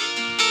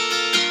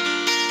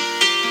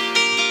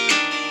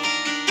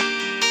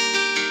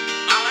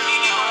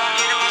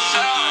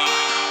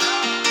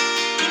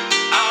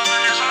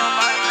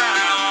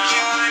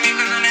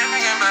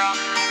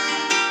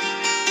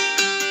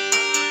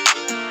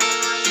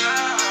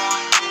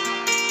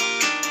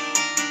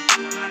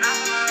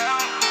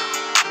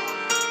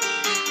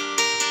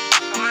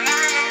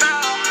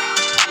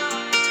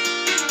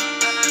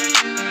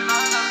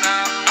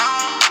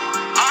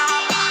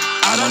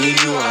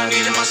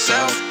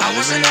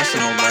wasn't asking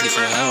nobody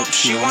for help.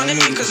 She wanted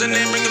me cause her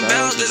name ringing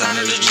bells.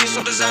 Designer the jeans,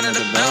 so designer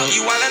the belt.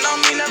 You wildin'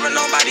 on me, never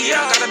nobody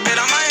else. Got a bit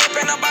on my hip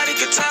and nobody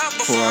could tell.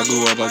 Before I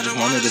grew up, I just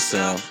wanted to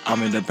sell.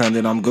 I'm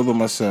independent, I'm good with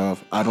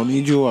myself. I don't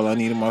need you, all I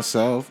needed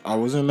myself. I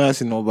wasn't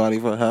asking nobody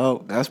for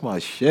help. That's my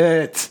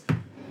shit.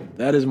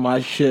 That is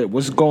my shit.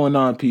 What's going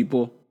on,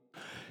 people?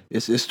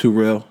 It's too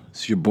real.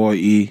 It's your boy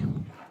E.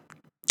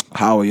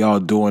 How are y'all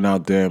doing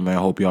out there, man?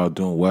 Hope y'all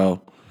doing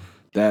well.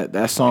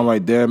 That song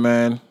right there,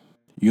 man.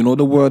 You know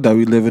the world that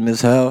we live in is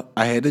hell.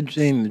 I had a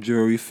dream, the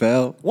jury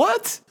fell.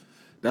 What?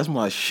 That's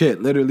my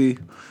shit. Literally,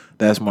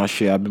 that's my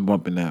shit. I've been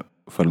bumping that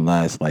for the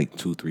last like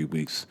 2-3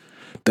 weeks.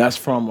 That's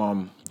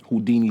from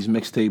Houdini's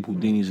mixtape.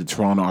 Houdini's a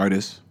Toronto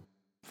artist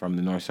from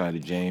the north side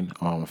of Jane,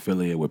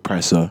 affiliated with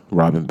Pressa,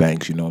 Robin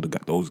Banks. You know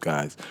those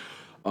guys.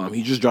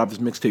 He just dropped his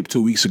mixtape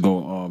 2 weeks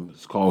ago.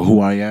 It's called Who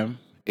I Am,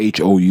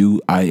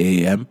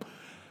 HOUIAM.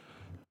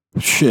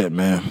 Shit,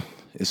 man.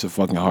 It's a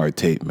fucking hard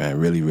tape, man.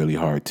 Really, really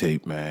hard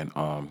tape, man.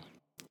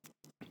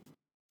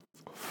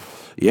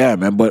 Yeah,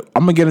 man. But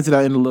I'm gonna get into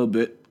that in a little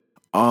bit.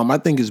 I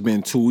think it's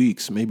been 2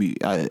 weeks. Maybe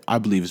I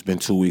believe it's been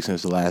 2 weeks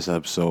since the last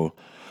episode.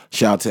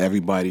 Shout out to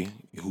everybody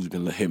who's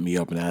been hitting me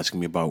up and asking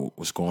me about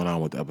what's going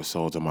on with the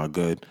episodes. Am I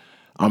good?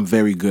 I'm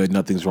very good.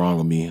 Nothing's wrong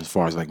with me as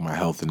far as like my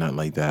health and nothing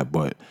like that.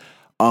 But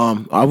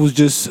I was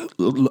just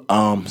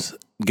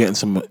getting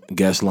some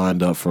guests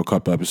lined up for a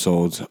couple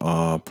episodes.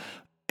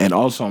 And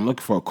also, I'm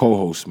looking for a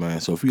co-host,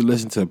 man. So if you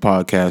listen to the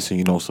podcast and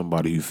you know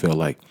somebody you feel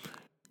like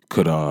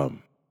could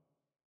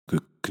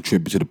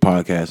contribute to the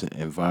podcast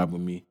and vibe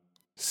with me,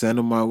 send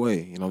them my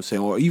way. You know what I'm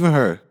saying? Or even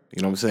her.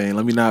 You know what I'm saying?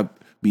 Let me not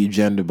be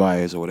gender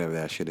biased or whatever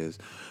that shit is.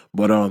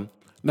 But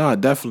nah,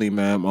 definitely,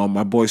 man.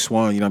 My boy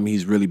Swan, you know what I mean?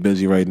 He's really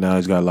busy right now.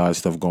 He's got a lot of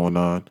stuff going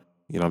on.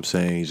 You know what I'm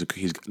saying?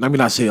 He's let me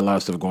not say a lot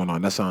of stuff going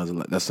on. That sounds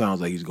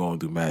like he's going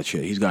through mad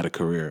shit. He's got a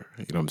career.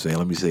 You know what I'm saying?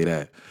 Let me say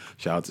that.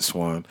 Shout out to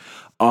Swan.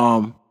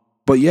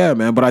 But yeah,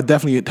 man. But I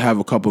definitely have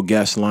a couple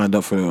guests lined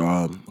up for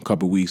a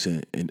couple weeks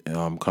and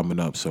coming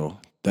up. So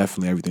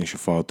definitely everything should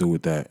fall through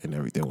with that, and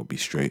everything will be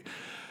straight.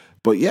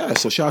 But yeah,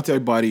 so shout out to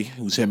everybody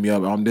who's hit me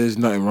up. There's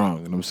nothing wrong.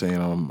 You know what I'm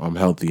saying? I'm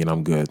healthy and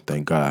I'm good.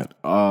 Thank God.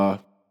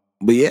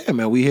 But yeah,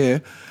 man, we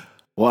here.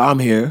 Well, I'm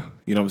here.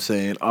 You know what I'm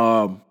saying?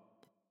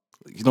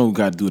 You know we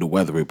got to do the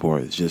weather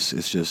report. It's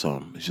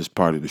just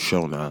part of the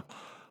show now.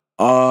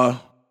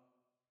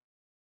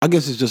 I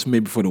guess it's just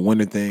maybe for the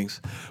winter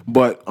things.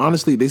 But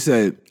honestly, they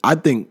said I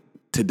think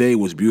today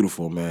was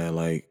beautiful, man.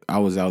 Like I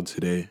was out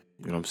today.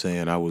 You know what I'm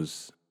saying? I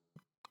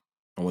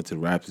went to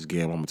the Raptors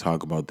game. I'm gonna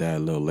talk about that a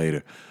little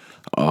later.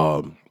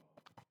 But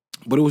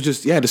it was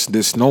just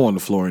there's snow on the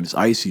floor and it's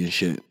icy and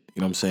shit.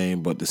 You know what I'm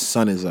saying? But the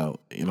sun is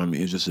out. You know what I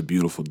mean? It's just a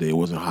beautiful day. It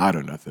wasn't hot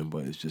or nothing,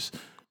 but it's just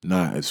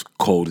not as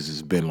cold as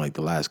it's been like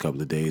the last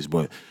couple of days.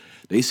 But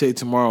they say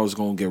tomorrow is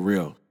gonna get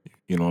real.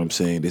 You know what I'm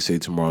saying? They say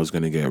tomorrow is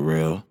gonna get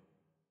real.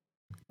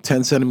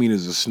 10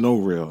 centimeters of snow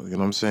real. You know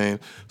what I'm saying?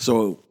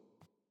 So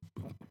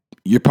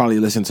you're probably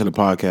listening to the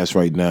podcast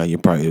right now.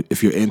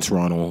 If you're in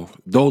Toronto,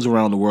 those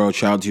around the world,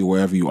 shout out to you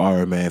wherever you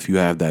are, man. If you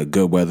have that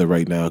good weather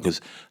right now, because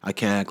I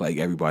can't act like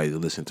everybody that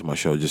listen to my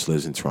show just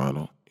lives in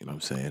Toronto. You know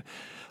what I'm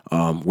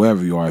saying?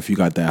 Wherever you are, if you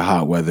got that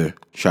hot weather,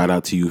 shout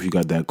out to you. If you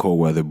got that cold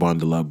weather,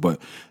 bundle up.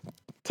 But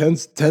 10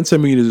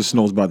 centimeters of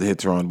snow is about to hit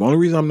Toronto. The only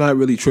reason I'm not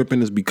really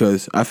tripping is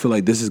because I feel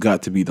like this has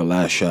got to be the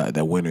last shot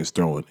that winter's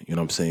throwing. You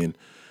know what I'm saying?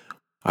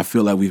 I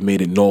feel like we've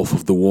made it north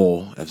of the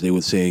wall, as they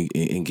would say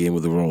in Game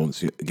of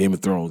Thrones. You know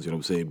what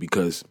I'm saying?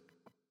 Because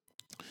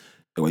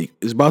like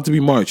it's about to be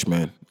March,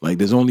 man. Like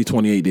there's only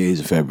 28 days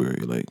of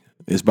February. Like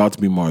it's about to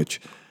be March,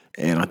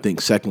 and I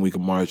think second week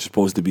of March is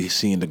supposed to be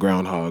seeing the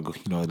groundhog.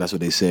 You know that's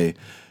what they say,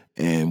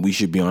 and we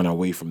should be on our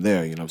way from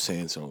there. You know what I'm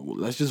saying? So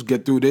let's just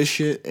get through this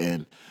shit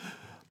and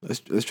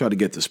let's try to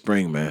get to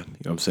spring, man. You know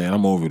what I'm saying?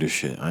 I'm over this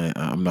shit.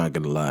 I'm not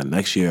gonna lie.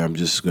 Next year I'm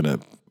just gonna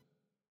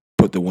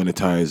put the winter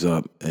tires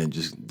up and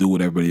just do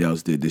what everybody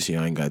else did this year.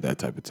 I ain't got that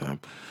type of time.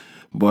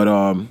 But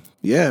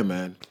yeah,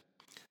 man.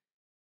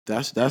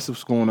 That's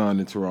what's going on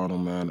in Toronto,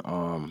 man.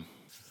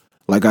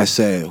 Like I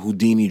said,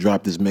 Houdini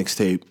dropped his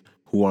mixtape,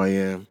 Who I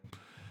Am.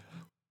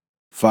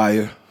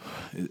 Fire.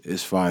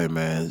 It's fire,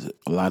 man.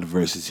 A lot of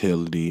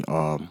versatility.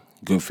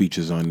 Good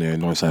features on there.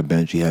 Northside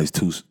Bench, he has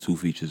two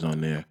features on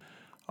there.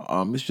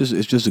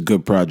 It's just a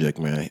good project,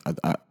 man.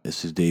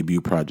 It's his debut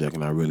project,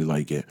 and I really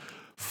like it.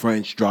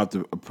 French dropped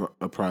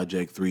a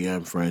project,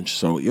 3M French.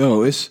 So,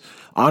 it's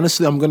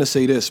honestly, I'm gonna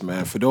say this,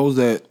 man. For those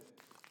that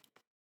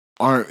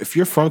aren't, if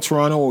you're from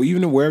Toronto or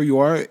even wherever you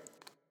are,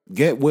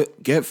 get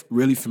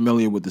really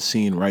familiar with the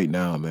scene right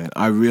now, man.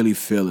 I really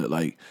feel it.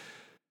 Like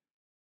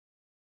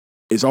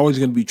it's always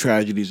gonna be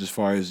tragedies as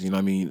far as you know.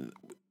 What I mean,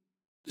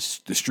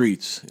 the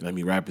streets. You know what I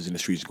mean, rappers in the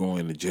streets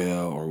going to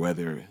jail or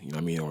whether you know. What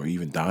I mean, or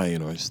even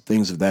dying or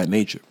things of that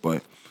nature.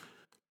 But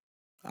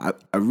I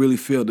really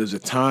feel there's a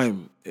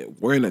time,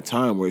 we're in a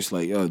time where it's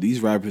like,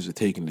 these rappers are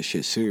taking this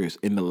shit serious.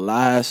 In the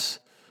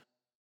last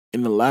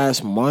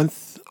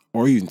month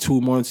or even 2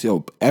 months,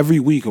 every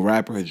week a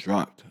rapper has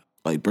dropped.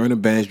 Like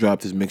Burna Band's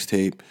dropped his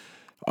mixtape.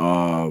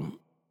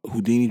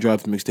 Houdini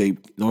dropped his mixtape.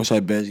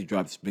 Northside Benzie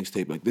dropped his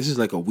mixtape. Like this is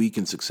like a week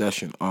in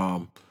succession.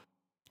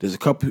 There's a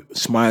couple.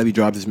 Smiley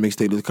dropped his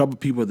mixtape. There's a couple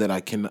people that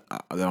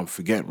that I'm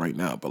forgetting right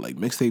now. But like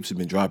mixtapes have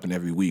been dropping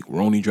every week.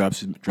 Roni dropped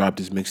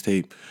his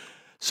mixtape.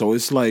 So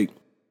it's like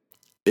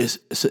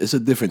it's a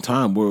different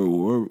time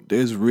where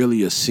there's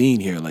really a scene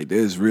here. Like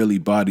there's really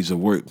bodies of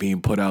work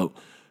being put out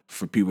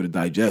for people to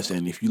digest.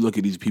 And if you look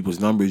at these people's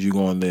numbers, you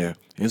go on their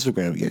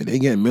Instagram, yeah, they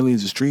get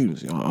millions of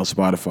streams on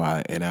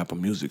Spotify and Apple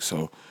Music.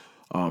 So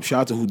shout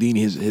out to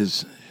Houdini.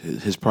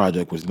 His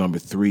project was number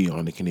 3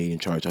 on the Canadian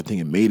charts. I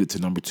think it made it to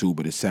number 2,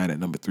 but it sat at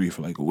number 3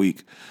 for like a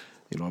week.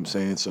 You know what I'm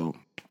saying? So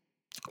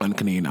on the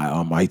Canadian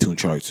iTunes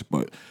charts.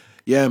 But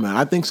yeah, man,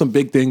 I think some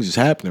big things is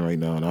happening right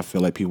now, and I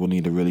feel like people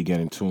need to really get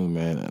in tune,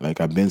 man.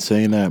 Like I've been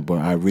saying that, but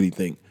I really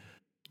think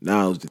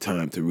now is the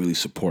time to really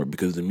support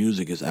because the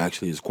music is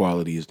actually as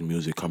quality as the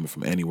music coming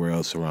from anywhere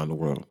else around the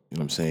world. You know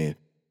what I'm saying?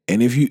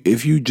 And if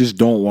you just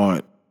don't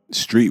want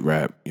street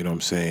rap, you know what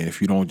I'm saying? If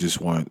you don't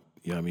just want,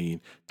 you know what I mean,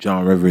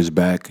 John River is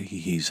back.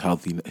 He's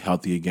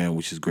healthy again,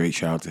 which is great.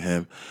 Shout out to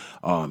him.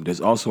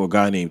 There's also a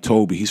guy named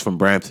Toby. He's from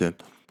Brampton.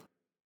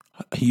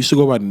 He used to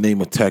go by the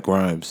name of Tech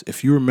Rhymes.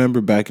 If you remember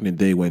back in the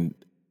day when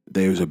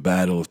there was a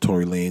battle of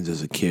Tory Lanez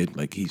as a kid,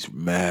 like he's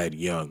mad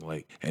young,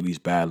 like, and he's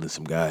battling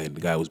some guy, and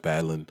the guy was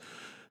battling.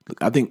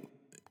 I think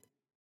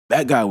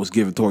that guy was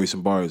giving Tory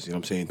some bars, you know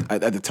what I'm saying?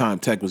 At the time,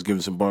 Tech was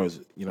giving some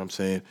bars, you know what I'm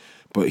saying?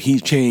 But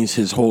he's changed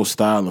his whole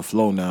style and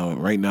flow now.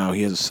 And right now,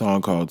 he has a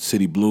song called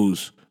City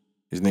Blues.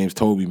 His name's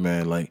Toby,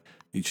 man. Like,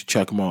 you should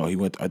check him out.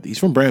 He's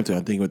from Brampton. I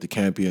think he went to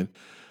Campion.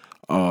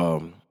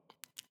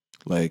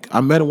 Like I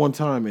met him one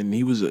time, and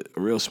he was a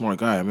real smart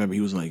guy. I remember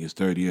he was in like his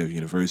 3rd year of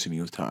university.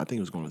 I think he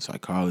was going to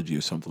psychology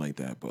or something like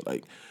that. But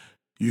like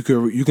you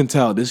can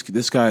tell this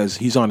guy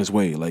he's on his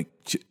way. Like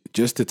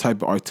just the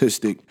type of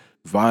artistic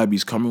vibe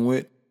he's coming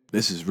with.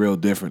 This is real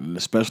different, and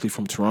especially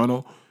from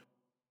Toronto.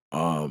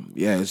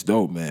 Yeah, it's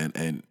dope, man,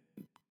 and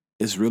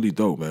it's really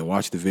dope, man.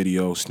 Watch the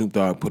video. Snoop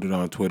Dogg put it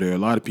on Twitter. A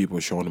lot of people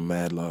are showing him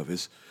mad love.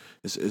 It's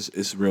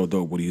real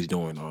dope what he's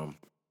doing.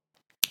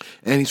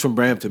 And he's from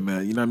Brampton,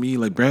 man. You know what I mean?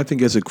 Like Brampton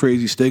gets a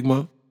crazy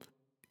stigma.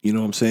 You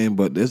know what I'm saying?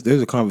 But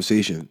there's a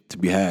conversation to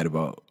be had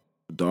about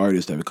the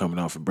artists that are coming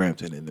out from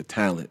Brampton and the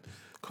talent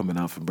coming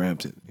out from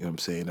Brampton. You know what I'm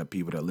saying? That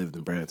people that lived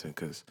in Brampton.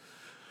 Because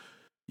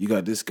you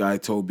got this guy,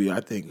 Toby,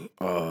 I think,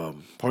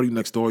 Party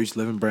Next Door used to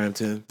live in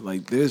Brampton.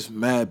 Like there's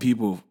mad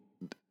people,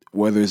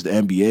 whether it's the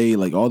NBA,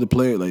 like all the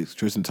players, like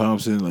Tristan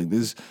Thompson, like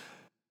this,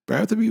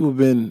 Brampton people have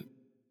been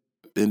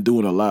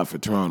doing a lot for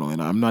Toronto.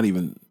 And I'm not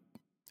even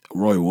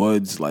Roy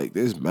Woods, like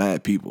there's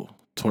mad people.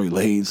 Tory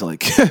Lanez,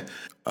 like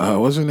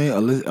what's her name?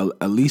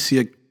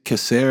 Alicia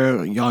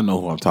Casera. Y'all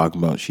know who I'm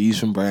talking about. She's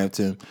from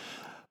Brampton.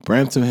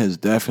 Brampton has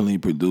definitely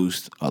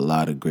produced a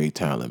lot of great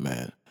talent,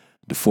 man.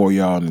 The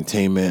 4Y'all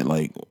Entertainment,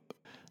 like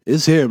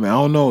it's here, man. I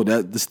don't know.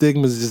 That the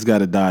stigma's just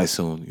gotta die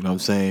soon. You know what I'm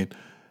saying?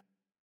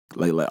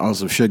 Like on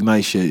some Suge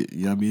Knight shit.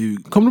 You know what I mean?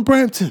 Come to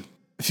Brampton.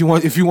 If you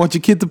want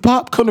your kid to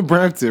pop, come to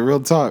Brampton.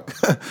 Real talk.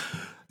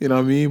 You know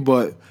what I mean?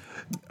 But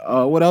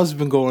what else has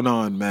been going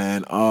on,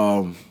 man?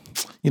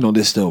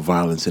 There's still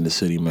violence in the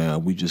city,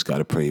 man. We just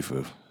gotta pray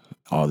for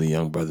all the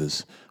young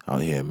brothers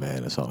out here,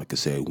 man. That's all I can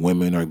say.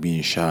 Women are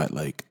being shot.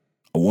 Like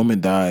a woman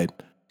died,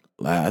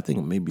 I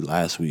think maybe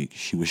last week.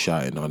 She was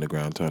shot in the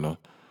underground tunnel.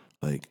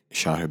 Like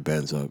shot her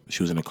Benz up.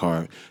 She was in a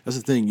car. That's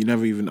the thing.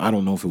 I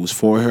don't know if it was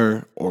for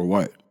her or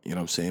what. You know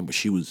what I'm saying? But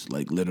she was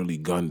like literally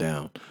gunned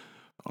down.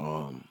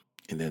 And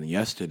then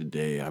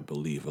yesterday, I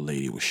believe a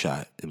lady was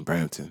shot in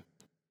Brampton.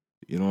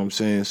 You know what I'm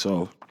saying?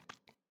 So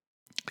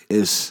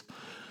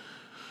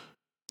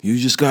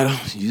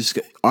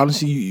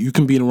honestly, you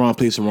can be in the wrong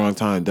place at the wrong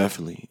time,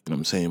 definitely. You know what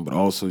I'm saying? But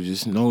also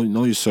just know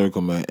your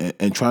circle, man,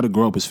 and try to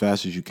grow up as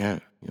fast as you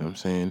can. You know what I'm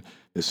saying?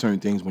 There's certain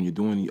things when you're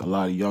doing a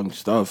lot of young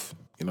stuff,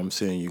 you know what I'm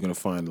saying, you're gonna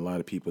find a lot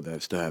of people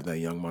that still have that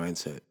young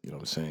mindset. You know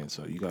what I'm saying?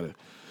 So you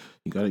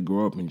gotta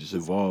grow up and just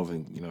evolve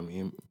and, you know what I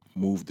mean,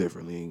 move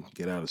differently and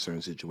get out of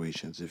certain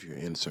situations if you're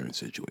in certain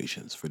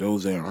situations. For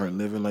those that aren't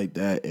living like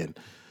that and,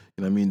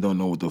 you know what I mean, don't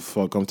know what the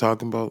fuck I'm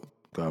talking about,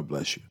 God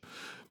bless you.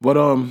 But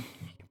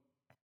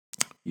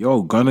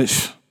yo,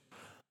 Gunnish,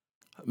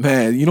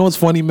 man, you know what's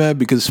funny, man?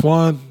 Because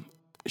Swan,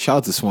 shout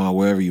out to Swan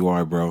wherever you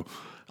are, bro.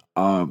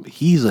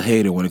 He's a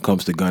hater when it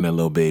comes to Gunna and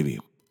Lil Baby.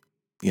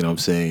 You know what I'm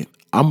saying?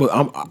 I'm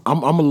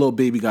a Lil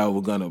Baby guy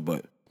with Gunna,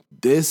 but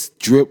this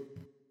drip,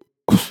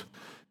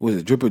 was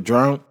it Drip or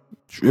Drown?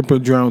 Drip or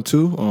Drown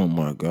 2? Oh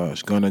my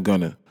gosh,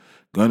 Gunna.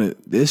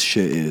 This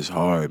shit is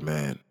hard,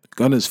 man.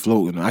 Gunna's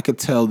floating. I could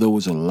tell there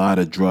was a lot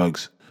of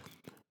drugs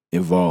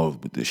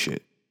involved with this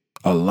shit.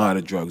 A lot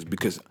of drugs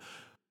because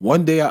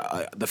one day,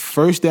 the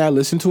first day I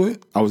listened to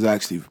it,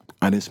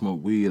 I didn't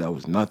smoke weed, I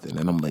was nothing.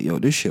 And I'm like, yo,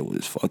 this shit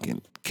was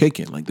fucking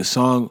kicking. Like, the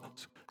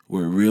songs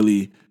were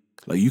really,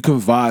 like, you can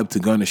vibe to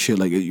Gunna shit.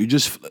 Like,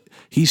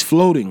 he's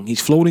floating.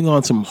 He's floating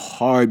on some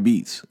hard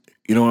beats.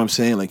 You know what I'm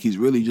saying? Like, he's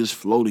really just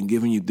floating,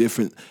 giving you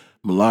different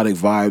melodic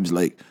vibes.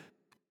 Like,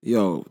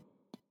 yo,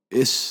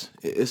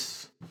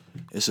 it's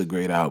a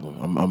great album.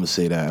 I'm gonna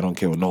say that. I don't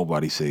care what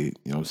nobody say. You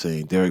know what I'm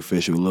saying? Derek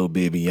Fisher, Lil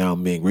Baby, Yao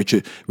Ming,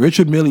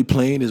 Richard Millie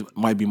playing is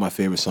might be my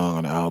favorite song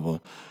on the album.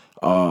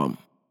 Um,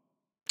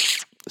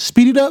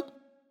 Speed It Up.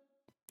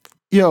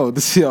 Nah.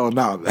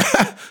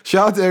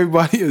 Shout out to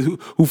everybody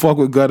who fuck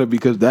with Gunna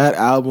because that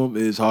album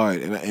is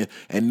hard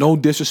and no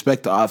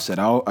disrespect to Offset.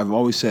 I've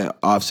always said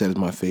Offset is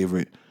my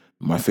favorite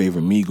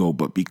Migo,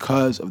 but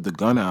because of the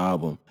Gunna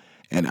album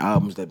and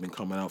albums that have been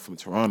coming out from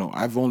Toronto,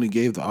 I've only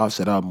gave the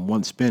Offset album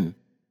one spin. You know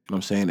what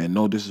I'm saying? And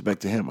no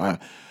disrespect to him, I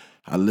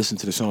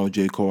listened to the song with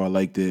J Cole, I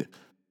liked it,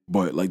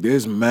 but like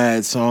there's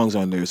mad songs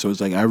on there, so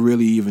it's like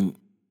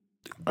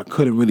I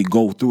couldn't really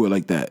go through it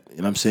like that. You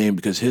know what I'm saying?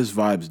 Because his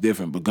vibe's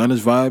different. But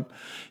Gunna's vibe,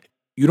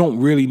 you don't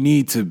really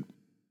need to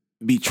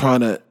be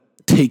trying to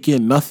take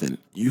in nothing.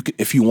 You can,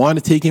 if you want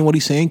to take in what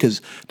he's saying,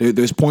 because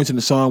there's points in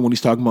the song when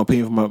he's talking about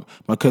paying for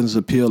my cousin's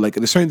appeal. Like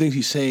there's certain things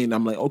he's saying,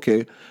 I'm like,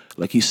 okay,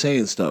 like he's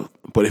saying stuff.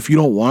 But if you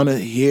don't want to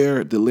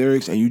hear the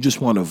lyrics and you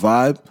just want to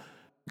vibe,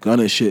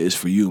 Gunna shit is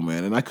for you,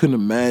 man. And I couldn't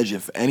imagine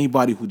if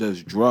anybody who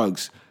does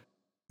drugs,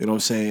 you know what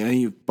I'm saying,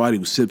 anybody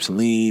who sips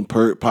lean,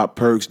 pop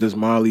perks, does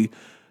Molly,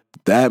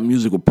 that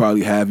music will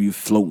probably have you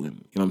floating. You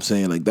know what I'm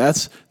saying? Like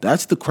that's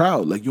the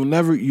crowd. Like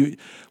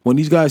when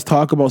these guys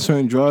talk about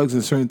certain drugs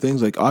and certain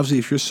things, like obviously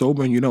if you're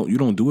sober and you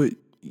don't do it,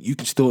 you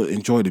can still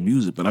enjoy the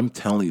music. But I'm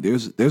telling you,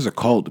 there's a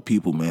cult to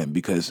people, man,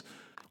 because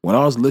when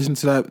I was listening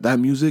to that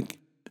music,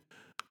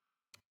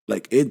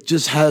 like it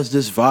just has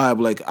this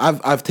vibe. Like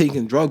I've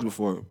taken drugs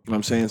before, you know what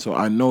I'm saying? So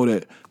I know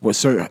that what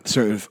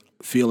certain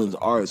feelings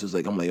are. So it's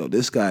like I'm like, yo,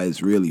 this guy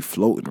is really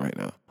floating right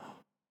now.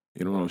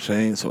 You know what I'm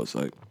saying? So it's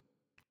like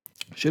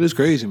shit is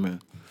crazy,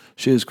 man.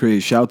 Shit is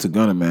crazy. Shout out to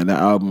Gunna, man. That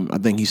album, I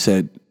think they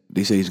say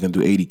he's gonna do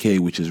 80K,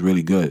 which is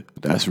really good.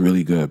 That's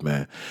really good,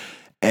 man.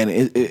 And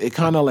it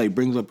kind of like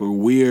brings up a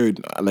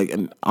weird like,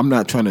 and I'm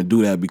not trying to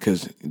do that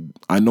because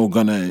I know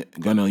Gunna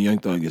and Young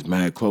Thug is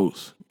mad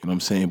close. You know what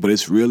I'm saying? But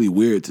it's really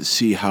weird to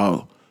see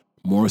how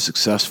more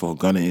successful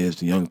Gunna is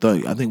than Young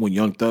Thug. I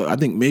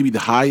think maybe the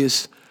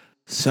highest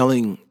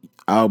selling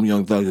album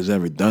Young Thug has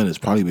ever done has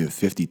probably been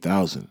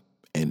 50,000,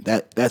 and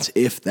that's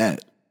if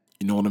that.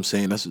 You know what I'm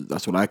saying?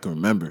 That's what I can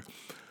remember.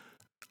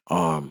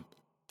 And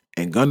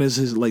Gunna is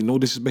his, like, no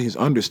disrespect, his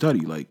understudy.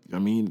 Like, I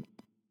mean,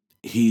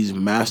 he's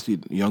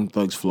mastered Young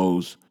Thug's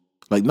flows.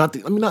 Like, let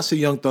me not say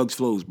Young Thug's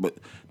flows, but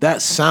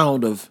that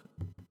sound of,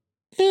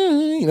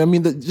 you know what I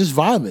mean? Just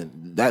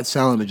vibing. That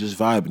sound of just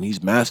vibing.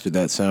 He's mastered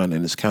that sound,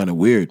 and it's kind of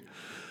weird.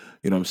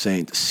 You know what I'm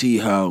saying? To see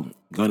how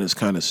Gunna's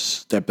kind of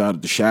stepped out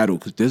of the shadow,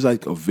 because there's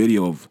like a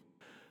video of,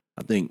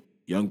 I think,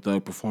 Young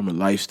Thug performing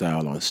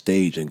Lifestyle on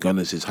stage, and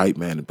Gunna's his hype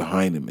man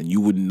behind him, and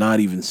you would not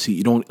even see.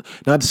 You don't.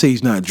 Not to say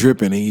he's not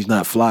dripping and he's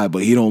not fly,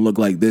 but he don't look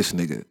like this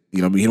nigga. You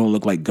know what I mean? He don't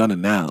look like Gunna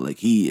now. Like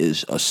he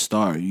is a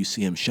star. You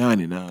see him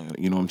shining now.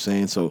 You know what I'm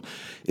saying? So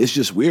it's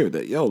just weird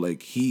that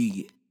like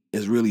he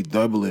is really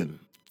doubling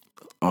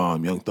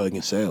Young Thug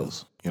in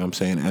sales. You know what I'm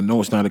saying? I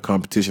know it's not a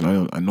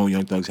competition. I know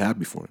Young Thug's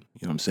happy for him.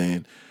 You know what I'm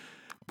saying?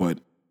 But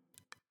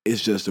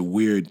it's just a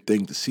weird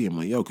thing to see. I'm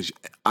like, yo, because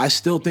I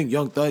still think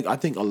Young Thug, I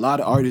think a lot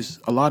of artists,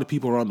 a lot of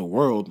people around the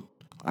world,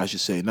 I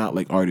should say, not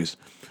like artists,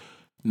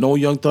 know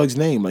Young Thug's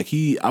name. Like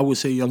I would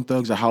say Young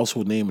Thug's a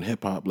household name in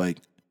hip hop. Like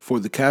for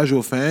the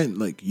casual fan,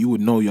 like you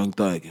would know Young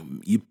Thug.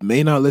 You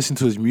may not listen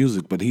to his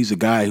music, but he's a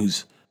guy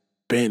who's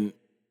been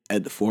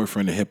at the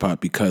forefront of hip hop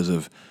because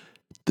of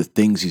the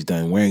things he's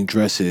done, wearing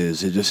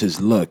dresses, it's just his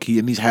look.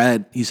 He's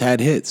had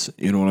hits.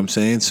 You know what I'm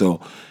saying? So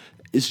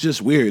it's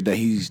just weird that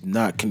he's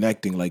not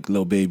connecting like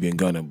Lil Baby and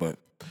Gunna, but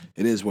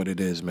it is what it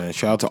is, man.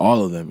 Shout out to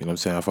all of them. You know what I'm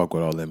saying? I fuck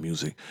with all that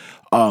music.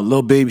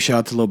 Lil Baby, shout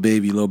out to Lil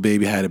Baby. Lil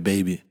Baby had a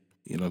baby.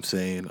 You know what I'm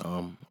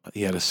saying?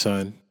 He had a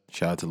son.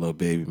 Shout out to Lil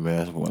Baby,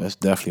 man. Well, that's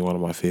definitely one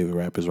of my favorite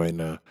rappers right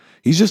now.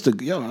 He's just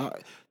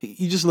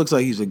he just looks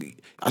like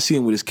I see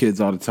him with his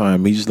kids all the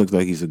time. He just looks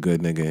like he's a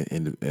good nigga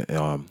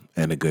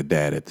and a good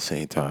dad at the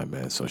same time,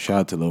 man. So shout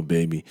out to Lil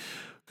Baby.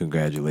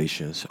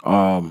 Congratulations.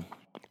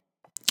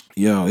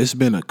 It's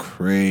been a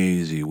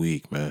crazy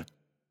week, man.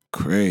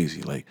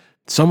 Crazy. Like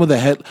some of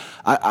the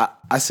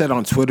I said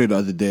on Twitter the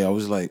other day, I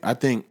was like, I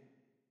think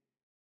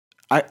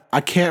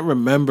I can't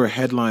remember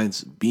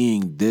headlines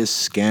being this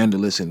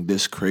scandalous and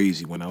this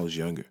crazy when I was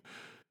younger.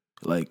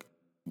 Like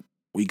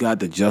we got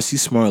the Jussie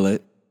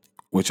Smollett,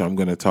 which I'm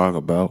gonna talk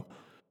about,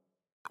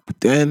 but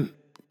then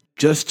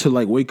just to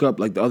like wake up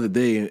like the other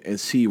day and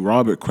see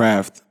Robert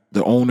Kraft,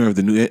 the owner of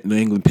the New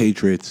England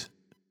Patriots,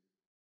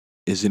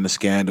 is in a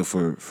scandal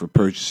for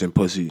purchasing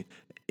pussy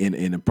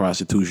in a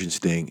prostitution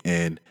sting,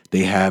 and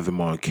they have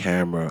him on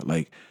camera.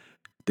 Like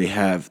they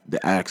have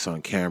the acts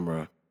on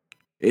camera.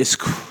 It's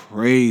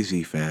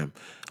crazy, fam.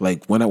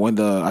 Like when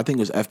the I think it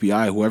was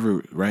FBI,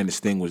 whoever ran this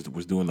thing was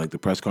doing like the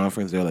press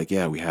conference. They're like,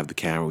 yeah, we have the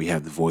camera, we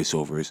have the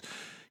voiceovers.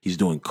 He's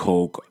doing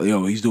coke.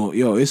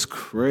 It's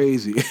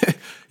crazy.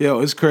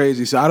 It's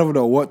crazy. So I don't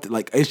know what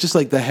like. It's just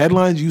like the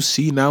headlines you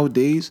see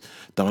nowadays.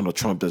 Donald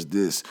Trump does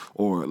this,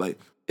 or like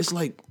it's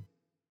like.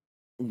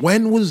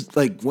 When was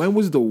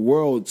the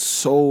world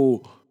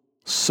so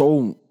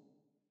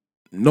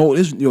no,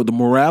 the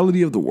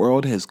morality of the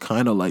world has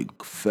kind of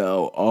like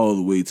fell all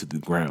the way to the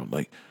ground.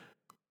 Like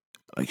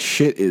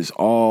shit is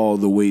all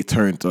the way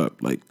turned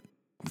up. Like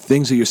the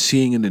things that you're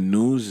seeing in the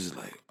news is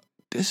like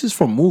this is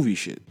from movie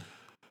shit.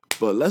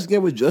 But let's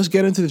get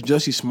into this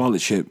Jussie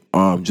Smollett shit.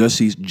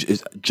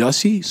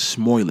 Jussie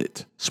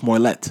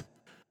Smollett.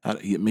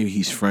 Maybe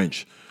he's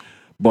French,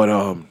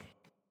 but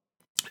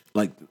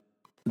like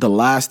the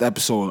last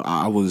episode,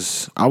 I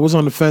was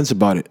on the fence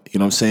about it. You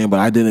know what I'm saying? But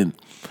I didn't.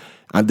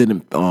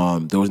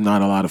 There was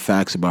not a lot of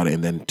facts about it,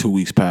 and then 2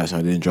 weeks passed,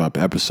 and I didn't drop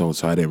an episode,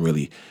 so I didn't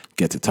really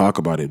get to talk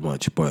about it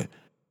much. But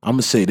I'm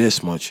gonna say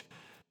this much: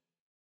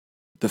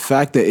 the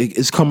fact that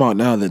it's come out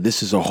now that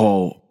this was a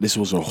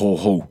whole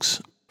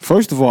hoax.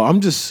 First of all,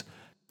 I'm just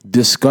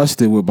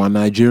disgusted with my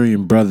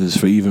Nigerian brothers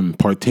for even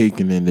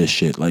partaking in this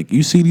shit. Like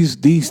you see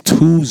these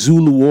two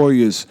Zulu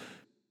warriors.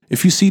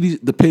 If you see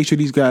the picture of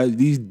these guys,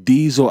 these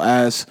diesel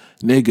ass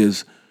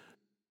niggas,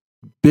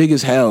 big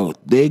as hell.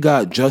 They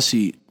got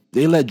Jussie.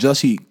 They let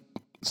Jussie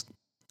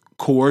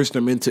coerce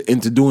them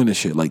into doing this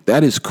shit. Like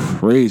that is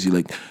crazy.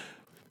 Like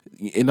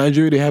in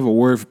Nigeria, they have a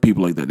word for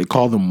people like that. They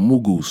call them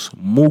mugus.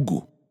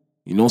 Mugu.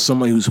 You know,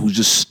 somebody who's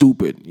just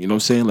stupid. You know what I'm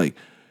saying? Like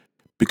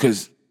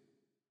because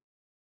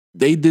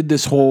they did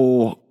this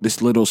whole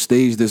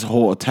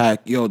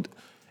attack, yo,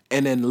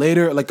 and then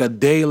later, like a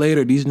day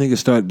later, these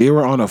niggas they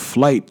were on a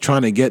flight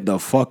trying to get the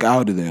fuck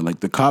out of there.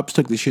 Like the cops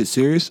took the shit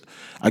serious.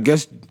 I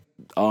guess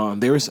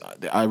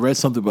I read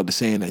something about the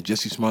saying that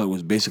Jussie Smollett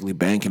was basically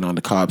banking on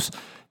the cops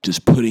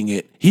just putting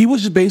it. He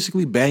was just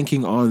basically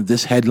banking on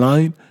this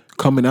headline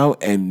coming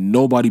out and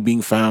nobody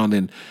being found,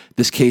 and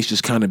this case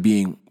just kind of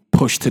being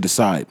pushed to the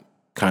side,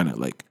 kind of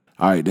like,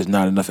 all right, there's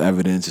not enough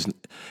evidence,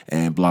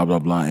 and blah blah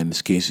blah. And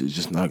this case is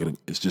just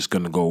it's just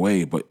gonna go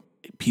away. But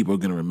people are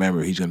gonna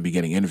remember he's gonna be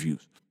getting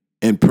interviews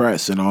and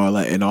press and all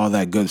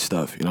that good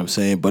stuff. You know what I'm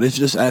saying? But it's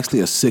just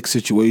actually a sick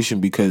situation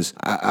because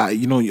I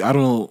don't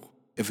know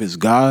if it's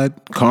God,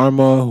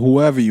 karma,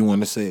 whoever you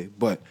want to say,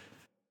 but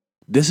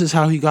this is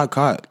how he got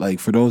caught. Like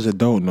for those that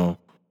don't know,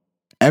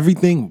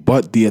 everything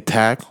but the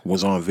attack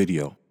was on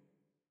video.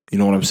 You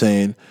know what I'm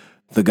saying?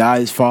 The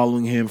guys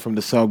following him from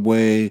the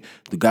subway,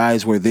 the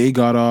guys where they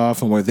got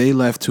off and where they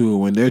left to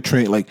when they're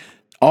trained, like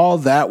all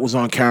that was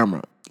on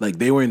camera. Like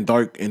they were in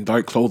dark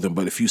clothing,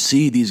 but if you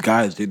see these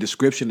guys, their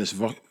description is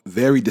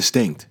very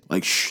distinct.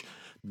 Like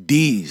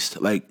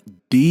like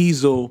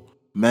diesel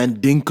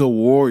Mandinka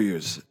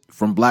warriors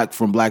from Black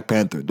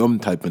Panther, them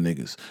type of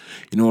niggas.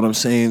 You know what I'm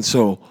saying?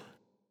 So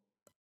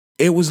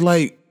it was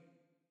like,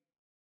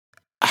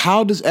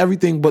 how does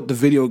everything but the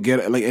video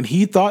get like? And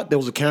he thought there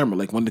was a camera.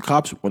 Like when the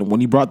cops, when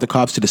he brought the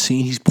cops to the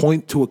scene, he's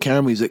pointing to a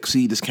camera. He's like,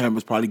 "See, this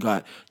camera's probably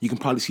got. You can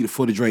probably see the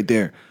footage right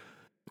there."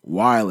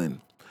 Wildin'.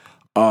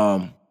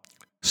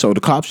 So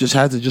the cops just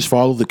had to just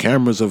follow the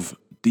cameras of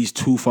these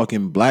two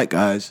fucking black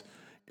guys,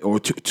 or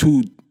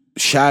two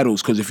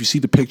shadows. Because if you see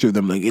the picture of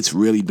them, like it's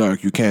really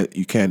dark. You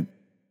can't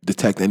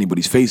detect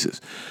anybody's faces.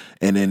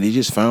 And then they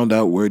just found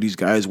out where these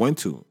guys went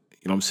to.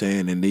 You know what I'm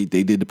saying? And they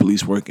did the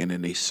police work, and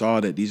then they saw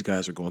that these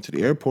guys were going to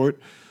the airport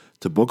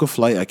to book a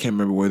flight. I can't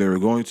remember where they were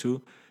going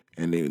to,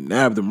 and they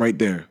nabbed them right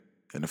there.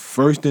 And the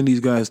first thing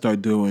these guys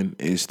start doing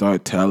is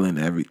start telling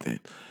everything.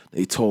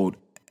 They told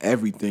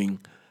everything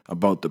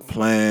about the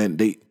plan.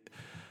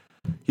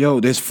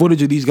 There's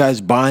footage of these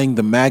guys buying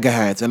the MAGA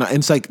hats, and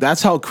it's like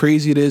that's how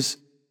crazy it is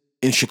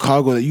in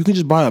Chicago that you can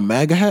just buy a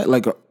MAGA hat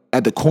like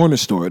at the corner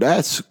store.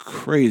 That's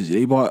crazy.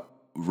 They bought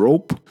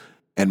rope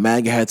and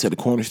MAGA hats at the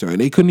corner store, and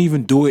they couldn't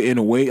even do it in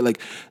a way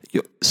like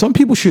some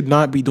people should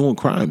not be doing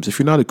crimes. If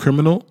you're not a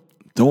criminal,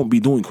 don't be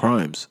doing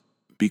crimes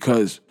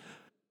because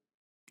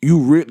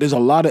there's a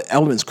lot of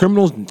elements.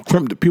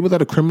 People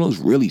that are criminals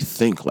really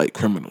think like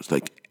criminals.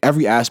 Like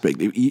every aspect.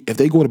 If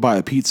they go to buy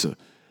a pizza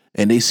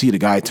and they see the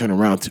guy turn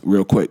around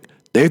real quick,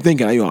 they're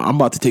thinking, I'm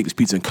about to take this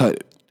pizza and cut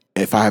it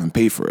if I haven't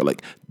paid for it.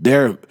 Like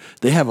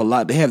they have a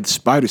lot. They have the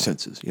spider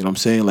senses. You know what I'm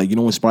saying? Like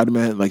when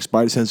Spider-Man, like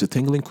spider sense are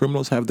tingling,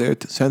 criminals have their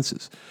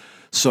senses.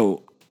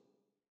 So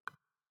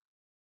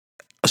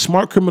a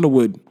smart criminal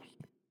would,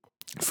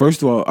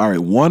 first of all right,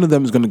 one of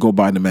them is going to go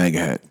buy the MAGA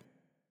hat,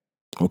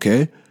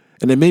 okay?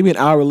 And then maybe an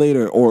hour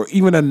later, or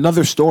even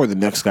another store, the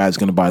next guy is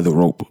going to buy the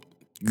rope.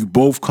 You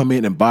both come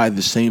in and buy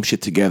the same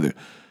shit together.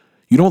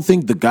 You don't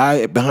think the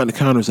guy behind the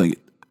counter is like,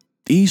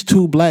 these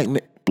two black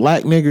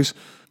niggers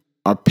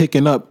are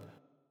picking up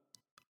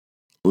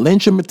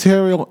lynching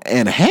material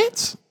and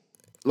hats?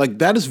 Like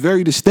that is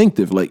very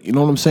distinctive. Like, you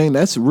know what I'm saying?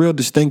 That's real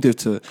distinctive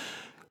to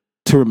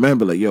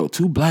remember. Like, yo,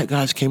 two black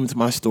guys came into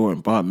my store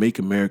and bought Make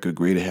America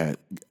Great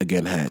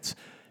Again hats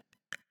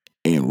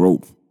and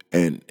rope.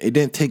 And it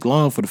didn't take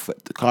long for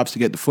the cops to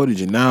get the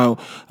footage. And now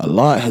a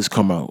lot has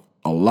come out.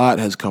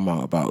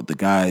 About the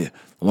guy,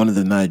 one of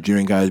the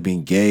Nigerian guys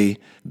being gay.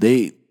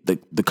 The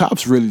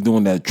cops really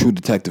doing that true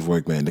detective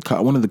work, man. The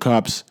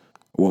cops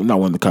went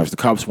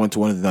to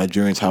one of the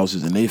Nigerians'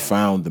 houses and they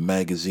found the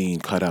magazine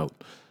cutout.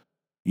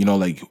 You know,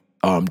 like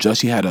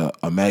Jussie had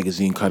a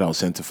magazine cutout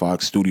sent to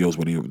Fox Studios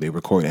where they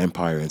record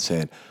Empire and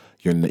said,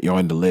 you're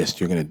on the list,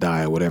 you're gonna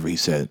die, or whatever he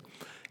said.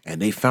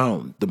 and they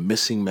found the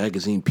missing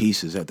magazine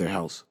pieces at their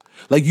house.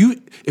 Like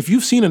if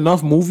you've seen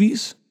enough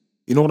movies,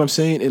 you know what I'm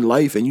saying, in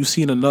life, and you've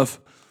seen enough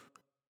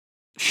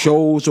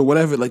shows or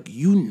whatever, like,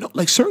 you know,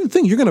 like, certain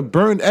things you're gonna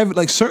burn.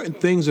 Like, certain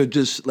things are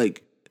just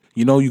like,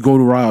 you know, you go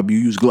to rob, you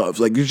use gloves.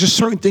 Like, there's just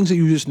certain things that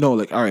you just know.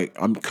 Like, all right,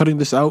 I'm cutting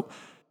this out.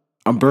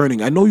 I'm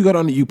burning. I know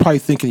you probably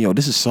thinking, yo,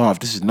 this is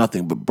soft, this is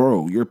nothing, but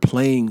bro, you're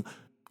playing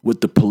with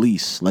the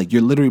police. Like,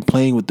 you're literally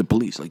playing with the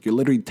police. Like, you're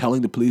literally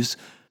telling the police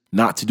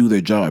not to do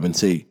their job and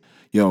say,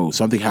 yo,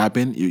 something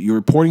happened. You're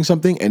reporting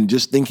something and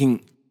just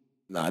thinking,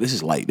 nah, this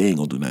is light. They ain't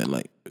gonna do nothing.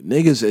 Like,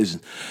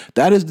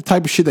 that is the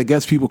type of shit that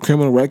gets people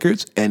criminal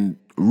records and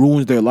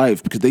ruins their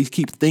life, because they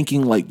keep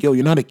thinking like, yo,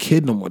 you're not a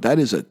kid no more. That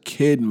is a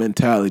kid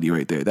mentality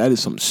right there. That is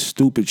some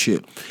stupid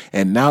shit.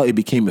 And now it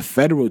became a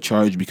federal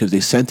charge because they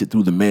sent it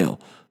through the mail.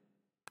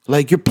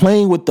 Like, you're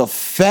playing with the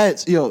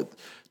feds. Yo,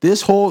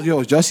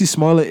 Jussie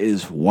Smollett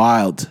is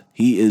wild.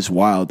 He is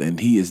wild and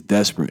he is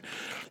desperate.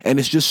 And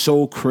it's just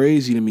so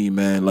crazy to me,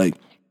 man. Like,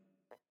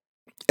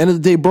 end of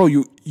the day, bro,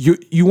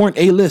 you weren't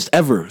A-list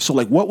ever. So,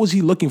 like, what was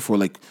he looking for?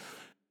 Like,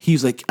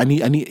 he's like, I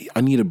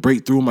need to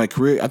break through my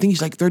career. I think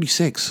he's like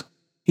 36.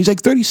 He's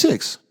like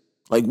 36.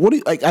 Like,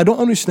 I don't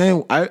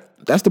understand.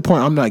 That's the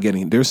point I'm not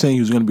getting. They're saying he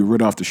was going to be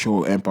rid off the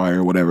show Empire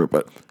or whatever,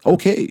 but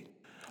okay.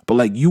 But,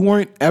 like, you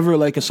weren't ever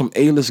like some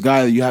A-list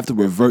guy that you have to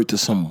revert to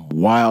some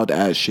wild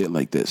ass shit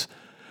like this.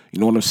 You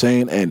know what I'm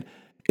saying? And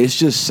it's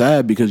just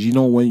sad because, you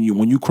know, when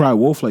you cry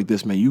wolf like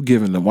this, man, you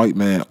giving the white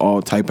man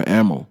all type of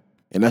ammo.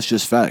 And that's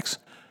just facts.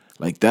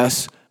 Like,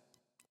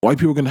 white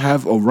people are going to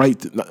have a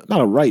right,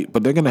 not a right,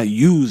 but they're going to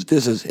use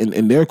this as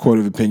in their court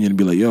of opinion and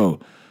be like, yo,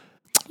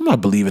 I'm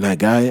not believing that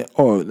guy.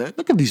 Or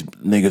look at these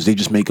niggas, they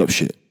just make up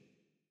shit.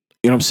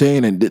 You know what I'm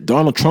saying? And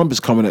Donald Trump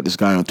is coming at this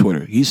guy on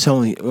Twitter. He's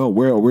telling, oh,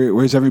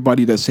 where's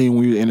everybody that's saying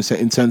we're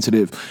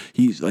insensitive?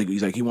 He's like,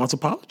 he wants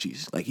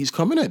apologies. Like, he's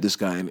coming at this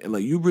guy. And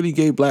like, you really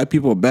gave black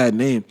people a bad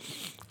name.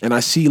 And I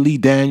see Lee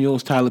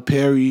Daniels, Tyler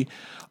Perry,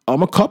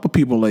 a couple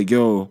people like,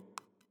 yo,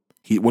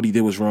 what he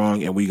did was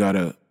wrong, and we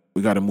gotta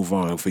move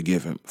on and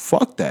forgive him.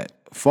 Fuck that.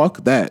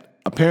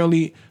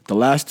 Apparently, the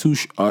last two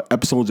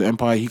episodes of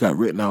Empire, he got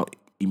written out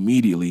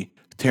immediately.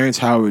 Terrence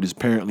Howard is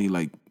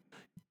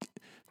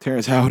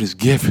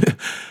giving.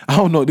 I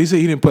don't know. They say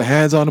he didn't put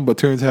hands on him, but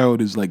Terrence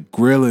Howard is like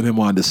grilling him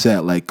on the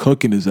set, like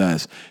cooking his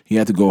ass. He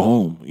had to go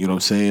home. You know what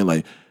I'm saying?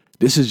 Like,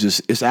 this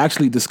is it's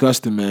actually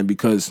disgusting, man,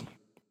 because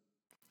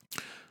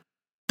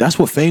that's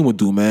what Fame would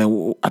do,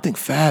 man. I think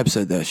Fab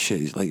said that shit.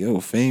 He's like, yo,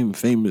 Fame.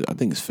 I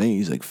think it's Fame.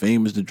 He's like,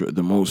 Fame is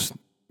the most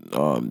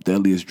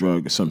deadliest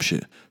drug or some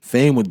shit.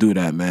 Fame would do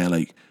that, man.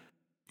 Like,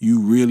 you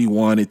really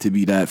wanted to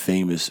be that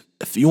famous.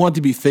 If you want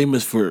to be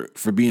famous for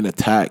being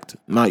attacked,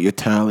 not your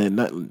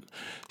talent,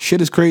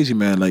 shit is crazy,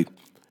 man. Like,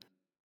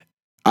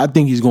 I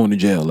think he's going to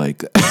jail.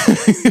 Like,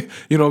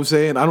 you know what I'm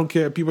saying? I don't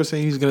care. People are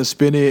saying he's going to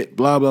spin it,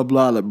 blah, blah,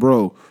 blah. Like,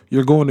 bro,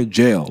 you're going to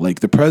jail.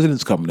 Like, the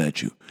president's coming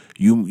at you.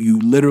 You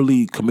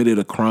literally committed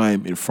a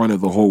crime in front of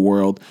the whole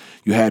world.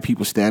 You had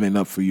people standing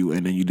up for you,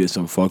 and then you did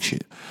some fuck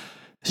shit.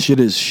 Shit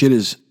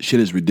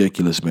is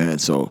ridiculous, man.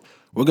 So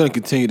we're gonna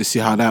continue to see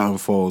how that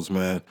unfolds,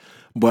 man.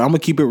 But I'm gonna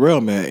keep it real,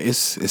 man.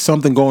 It's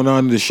something going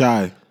on in the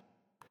Chi.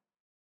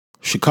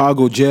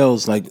 Chicago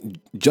jails, like,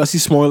 Jussie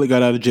Smollett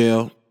got out of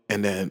jail,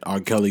 and then R.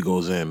 Kelly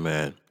goes in,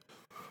 man.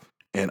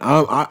 And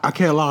I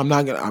can't lie, I'm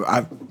not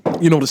gonna.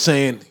 You know the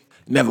saying,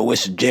 never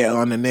wish jail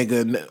on a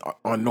nigga,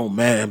 on no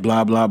man,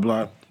 blah blah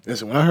blah.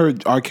 Listen, when I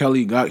heard R.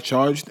 Kelly got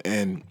charged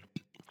and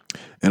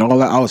all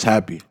that, I was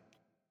happy.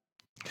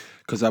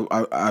 Because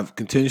I've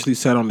continuously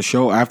said on the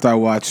show, after I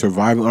watched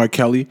Surviving R.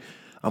 Kelly,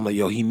 I'm like,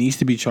 yo, he needs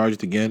to be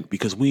charged again,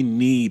 because we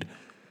need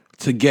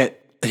to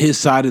get his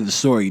side of the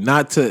story.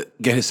 Not to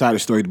get his side of the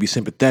story to be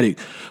sympathetic,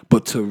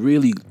 but to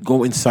really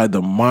go inside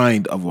the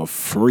mind of a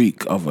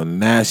freak, of a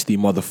nasty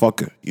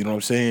motherfucker. You know what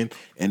I'm saying?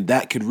 And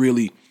that could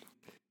really,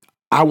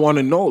 I want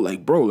to know,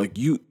 like, bro, like,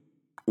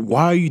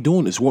 why are you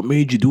doing this? What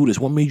made you do this?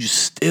 What made you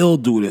still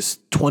do this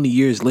 20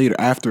 years later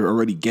after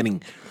already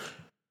getting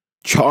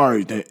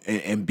charged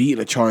and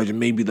beating a charge, and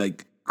maybe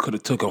like could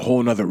have took a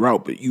whole nother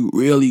route, but you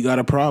really got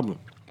a problem.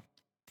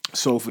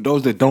 So for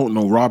those that don't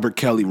know,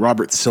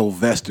 Robert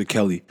Sylvester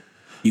Kelly,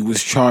 he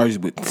was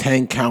charged with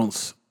 10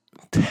 counts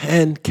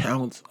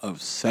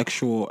of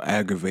sexual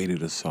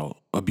aggravated assault,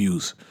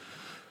 abuse.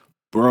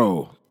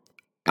 Bro,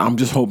 I'm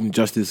just hoping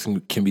justice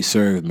can be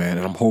served, man.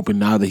 And I'm hoping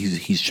now that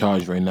he's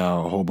charged right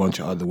now, a whole bunch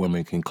of other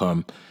women can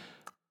come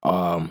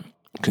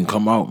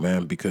out,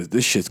 man, because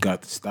this shit's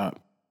got to stop.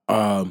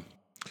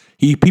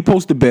 He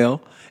posted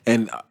bail,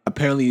 and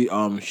apparently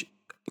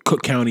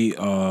Cook County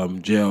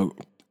jail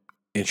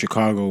in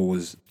Chicago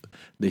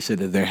they said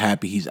that they're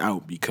happy he's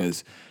out,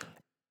 because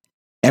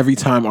every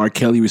time R.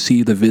 Kelly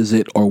received a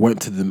visit or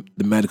went to the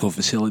medical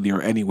facility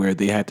or anywhere,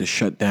 they had to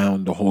shut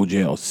down the whole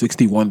jail.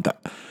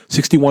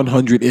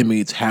 6,100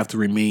 inmates have to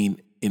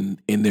remain in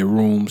their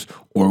rooms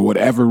or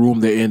whatever room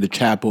they're in, the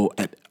chapel,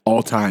 at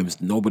all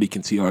times. Nobody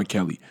can see R.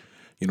 Kelly.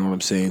 You know what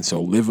I'm saying?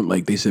 So living,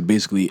 like they said,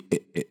 basically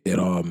it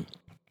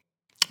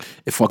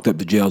fucked up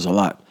the jails a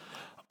lot.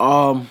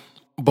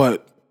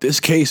 But this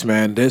case,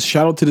 man. There's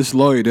shout out to this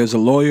lawyer. There's a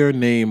lawyer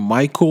named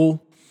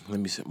Michael. Let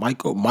me see,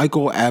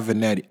 Michael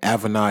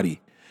Avenatti.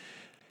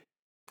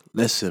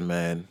 Listen,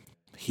 man.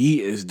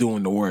 He is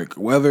doing the work,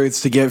 whether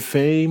it's to get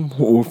fame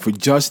or for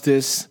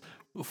justice,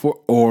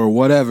 or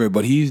whatever.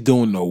 But he's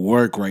doing the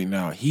work right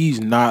now. He's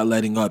not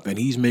letting up, and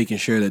he's making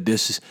sure that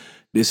this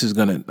is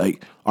gonna,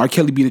 like, R.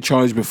 Kelly beat the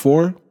charge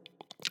before,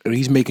 and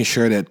he's making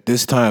sure that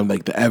this time,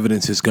 like, the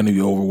evidence is gonna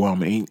be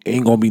overwhelming.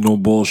 Ain't gonna be no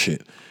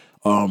bullshit.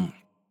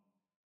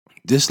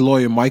 This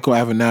lawyer, Michael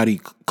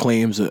Avenatti,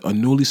 claims a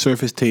newly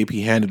surfaced tape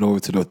he handed over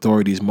to the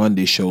authorities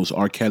Monday shows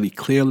R. Kelly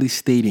clearly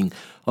stating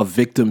a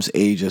victim's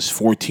age as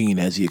 14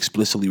 as he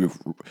explicitly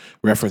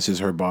references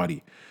her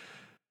body.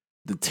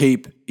 The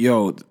tape,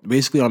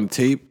 basically on the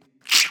tape,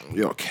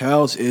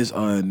 Kels is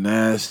a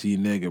nasty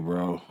nigga,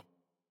 bro.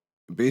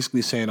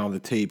 Basically saying on the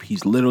tape,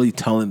 he's literally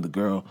telling the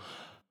girl,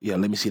 yeah,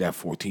 let me see that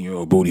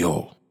 14-year-old booty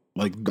hole.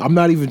 Like, I'm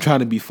not even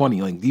trying to be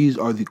funny. Like, these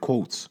are the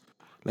quotes.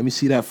 Let me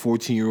see that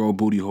 14-year-old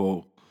booty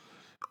hole.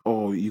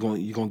 Oh, you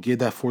gonna give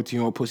that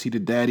 14-year-old pussy to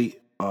daddy?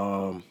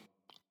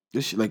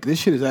 This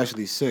shit is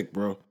actually sick,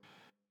 bro.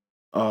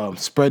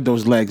 Spread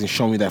those legs and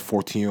show me that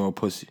 14-year-old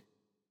pussy.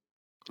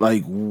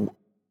 Like,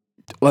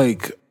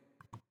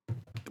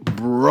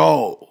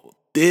 bro,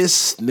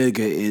 this nigga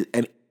is,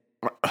 and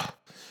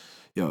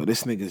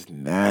this nigga's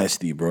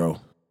nasty, bro.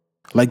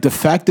 Like, the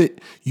fact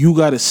that you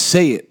gotta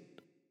say it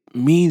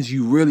means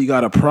you really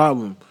got a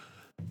problem.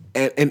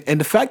 And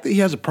the fact that he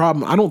has a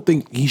problem, I don't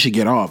think he should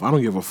get off. I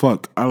don't give a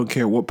fuck. I don't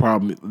care what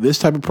problem. This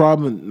type of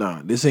problem,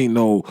 nah. This ain't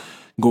no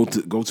go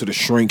to the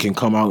shrink and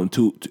come out in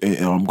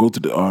go to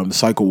the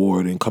cycle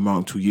ward and come out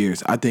in 2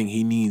 years. I think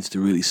he needs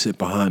to really sit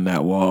behind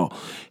that wall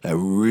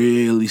and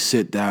really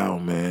sit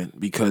down, man,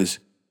 because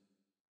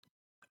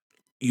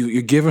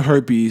you're giving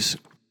herpes.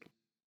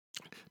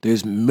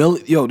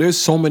 There's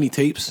so many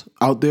tapes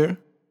out there.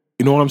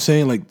 You know what I'm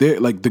saying? Like,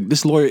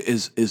 this lawyer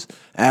is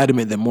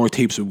adamant that more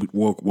tapes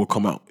will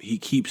come out. He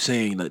keeps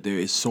saying that there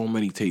is so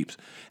many tapes,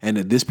 and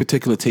that this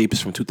particular tape is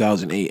from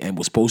 2008 and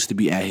was supposed to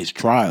be at his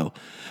trial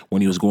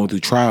when he was going through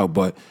trial,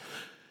 but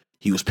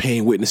he was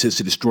paying witnesses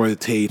to destroy the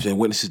tapes, and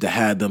witnesses that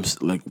had them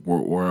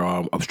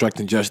were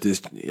obstructing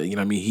justice. You know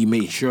what I mean? He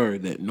made sure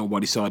that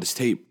nobody saw this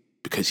tape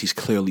because he's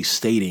clearly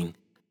stating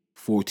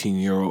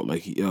 14-year-old.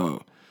 Like,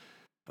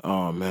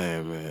 oh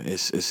man,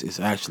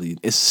 it's actually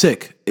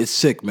sick. It's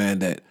sick, man,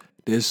 that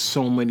there's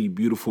so many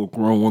beautiful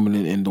grown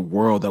women in the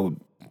world that would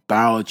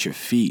bow at your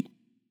feet.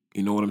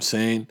 You know what I'm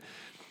saying?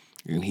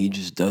 And he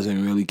just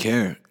doesn't really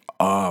care.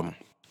 I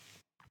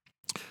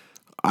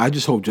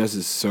just hope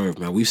justice is served,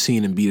 man. We've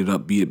seen him beat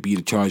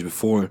a charge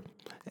before,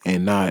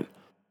 and not,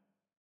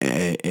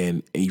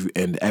 and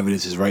the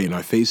evidence is right in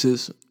our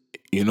faces.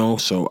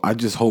 So I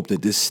just hope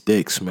that this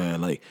sticks,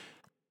 man. Like,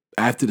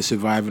 after the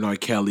Surviving R.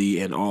 Kelly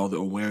and all the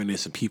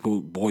awareness and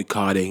people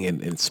boycotting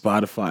and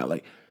Spotify,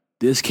 like,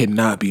 this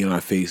cannot be in our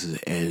faces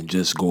and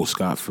just go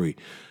scot-free.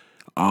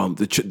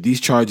 These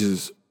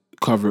charges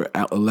cover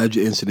alleged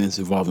incidents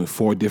involving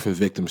 4 different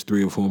victims,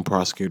 3 of whom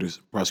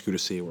prosecutors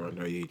say were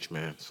underage,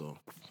 man. So,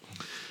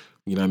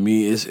 you know what I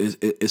mean?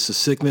 It's a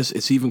sickness.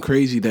 It's even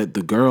crazy that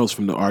the girls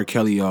from the R.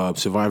 Kelly,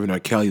 Surviving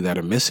R. Kelly, that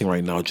are missing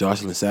right now,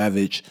 Jocelyn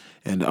Savage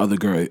and the other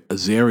girl,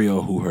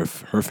 Azaria, who her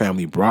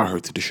family brought her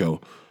to the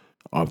show,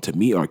 to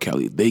meet R.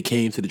 Kelly. They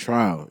came to the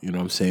trial, you know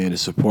what I'm saying, to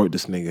support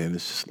this nigga. And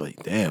it's just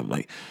like, damn,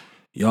 like,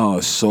 y'all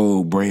are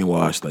so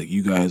brainwashed. Like,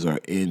 you guys are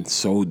in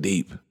so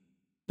deep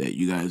that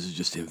you guys are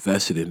just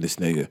invested in this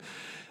nigga.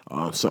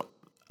 So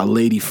a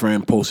lady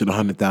friend posted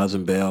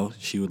 100,000 bail.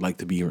 She would like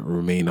to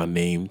remain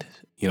unnamed.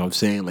 You know what I'm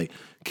saying? Like,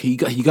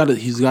 he's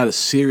got a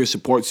serious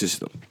support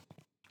system.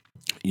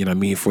 You know what I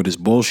mean, for this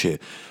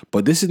bullshit.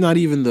 But this is not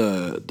even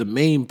the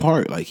main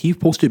part. Like, he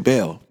posted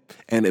bail.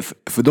 And if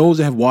for those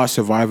that have watched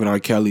Surviving R.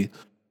 Kelly,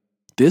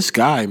 this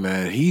guy,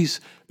 man,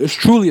 it's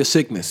truly a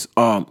sickness.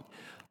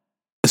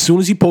 As soon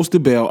as he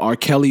posted bail, R.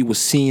 Kelly was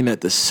seen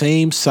at the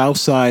same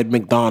Southside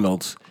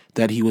McDonald's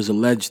that he was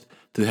alleged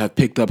to have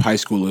picked up high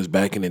schoolers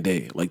back in the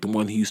day, like the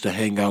one he used to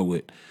hang out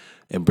with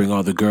and bring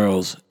all the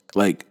girls,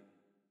 like,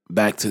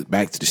 back to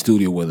the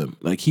studio with him.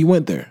 Like, he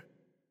went there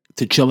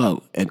to chill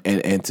out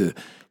and to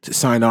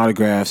sign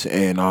autographs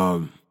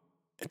and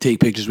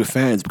take pictures with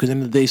fans, because at the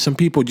end of the day, some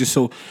people just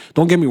so,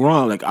 don't get me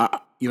wrong, like,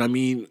 you know what I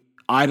mean,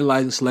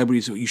 idolizing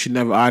celebrities, you should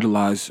never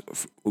idolize,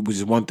 which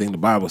is one thing, the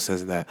Bible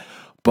says that,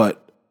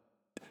 but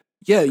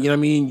yeah, you know what I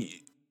mean,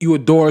 you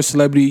adore a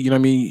celebrity, you know what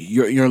I mean,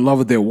 you're in love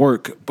with their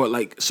work, but,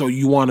 like, so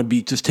you want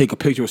to just take a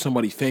picture with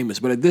somebody famous,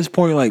 but at this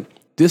point, like,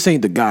 this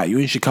ain't the guy. You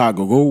in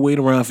Chicago, go wait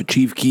around for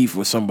Chief Keef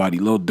or somebody,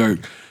 Lil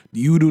Durk.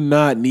 You do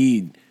not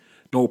need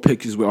no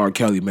pictures with R.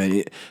 Kelly,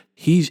 man.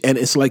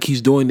 It's like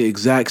he's doing the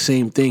exact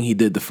same thing he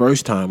did the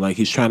first time. Like,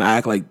 he's trying to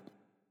act like,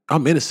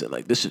 I'm innocent.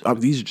 Like,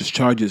 these are just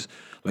charges.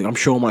 Like, I'm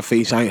showing my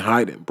face. I ain't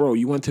hiding. Bro,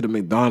 you went to the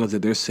McDonald's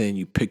and they're saying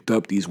you picked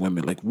up these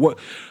women. Like, what?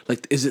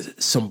 Like, is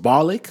it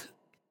symbolic?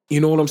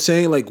 You know what I'm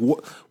saying? Like,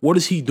 what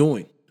is he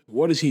doing?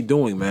 What is he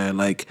doing, man?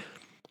 Like,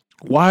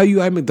 why are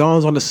you at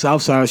McDonald's on the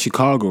south side of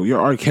Chicago? You're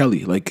R.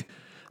 Kelly. Like,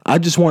 I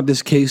just want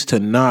this case to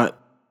not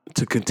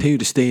to continue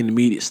to stay in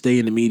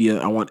the media.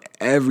 I want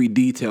every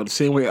detail. The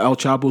same way El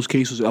Chapo's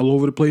case was all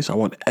over the place. I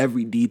want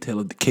every detail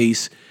of the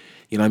case.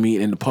 You know what I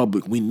mean? In the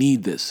public, we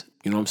need this.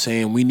 You know what I'm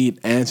saying? We need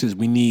answers.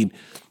 We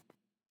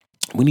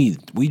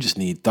just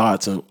need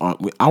thoughts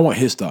I want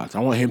his thoughts. I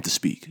want him to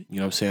speak. You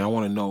know what I'm saying? I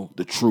want to know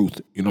the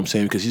truth. You know what I'm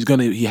saying? Because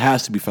he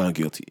has to be found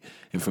guilty.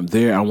 And from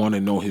there, I want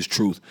to know his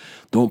truth.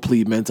 Don't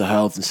plead mental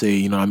health and say,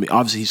 you know what I mean?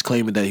 Obviously, he's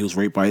claiming that he was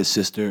raped by his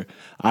sister.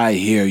 I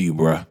hear you,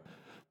 bruh.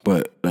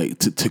 But like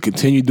to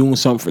continue doing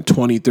something for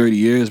 20, 30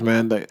 years,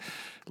 man,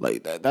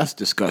 that's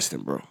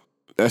disgusting, bro.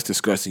 That's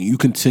disgusting. You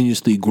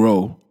continuously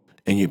grow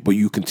but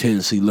you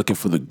continuously looking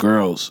for the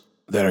girls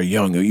that are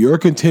young. You're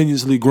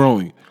continuously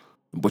growing,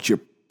 but you're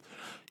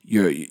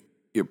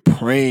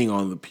preying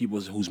on the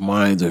people whose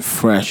minds are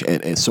fresh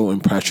and so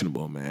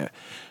impressionable, man.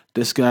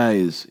 This guy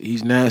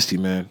he's nasty,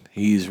 man.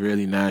 He's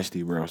really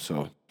nasty, bro.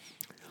 So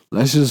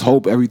let's just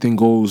hope everything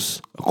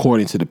goes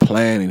according to the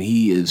plan and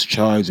he is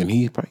charged and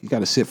he got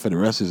to sit for the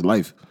rest of his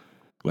life.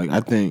 Like, I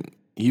think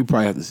you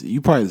probably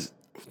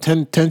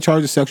 10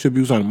 charges of sexual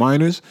abuse on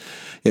minors.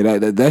 Yeah,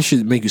 that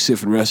should make you sit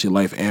for the rest of your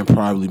life and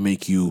probably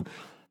make you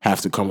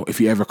have to come,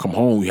 if you ever come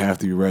home, you have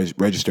to be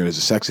registered as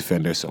a sex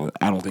offender. So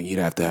I don't think he'd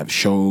have to have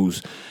shows.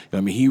 You know what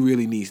I mean, he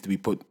really needs to be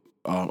put,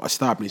 a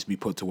stop needs to be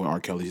put to what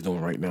R. Kelly's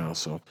doing right now.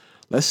 So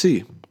let's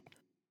see.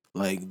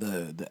 Like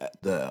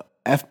the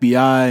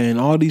FBI and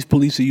all these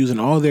police are using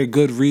all their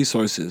good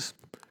resources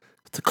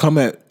to come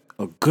at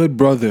a good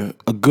brother,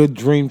 a good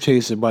dream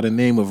chaser by the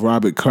name of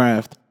Robert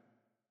Kraft.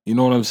 You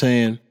know what I'm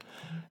saying?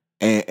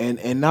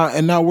 And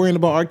not worrying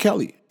about R.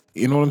 Kelly.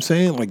 You know what I'm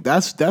saying? Like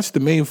that's the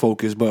main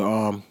focus.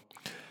 But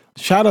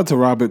shout out to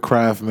Robert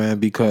Kraft, man,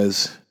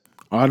 because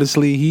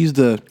honestly,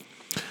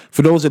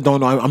 for those that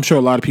don't know, I'm sure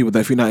a lot of people that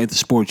if you're not into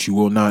sports, you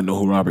will not know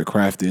who Robert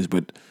Kraft is,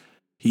 but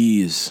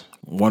he is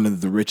one of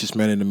the richest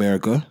men in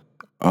America.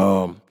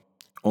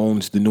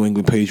 Owns the New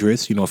England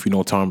Patriots. You know, if you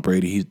know Tom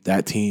Brady, he's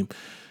that team.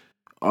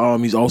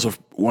 He's also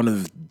one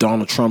of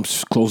Donald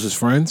Trump's closest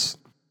friends,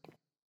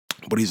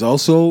 but he's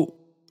also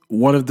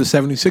one of the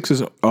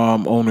 76ers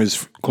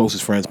owner's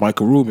closest friends,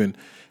 Michael Rubin.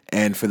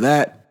 And for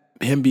that,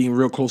 him being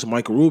real close to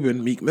Michael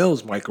Rubin, Meek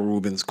Mill's Michael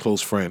Rubin's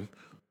close friend.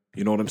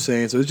 You know what I'm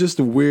saying? So it's just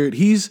a weird.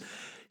 This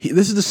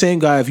is the same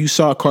guy. If you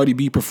saw Cardi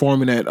B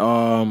performing at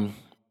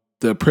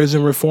the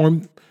prison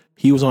reform,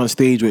 he was on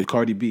stage with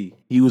Cardi B.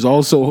 He was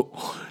also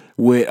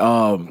with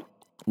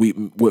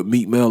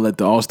Meek Mill at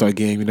the All-Star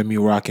game. You know what I mean?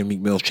 Rocking Meek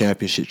Mill's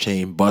championship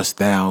chain, bust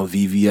down,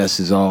 VVS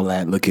is all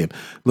that, looking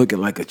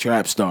like a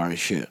trap star and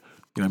shit.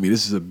 You know what I mean?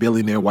 This is a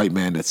billionaire white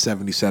man that's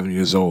 77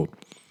 years old.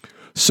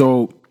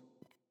 So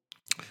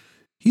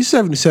he's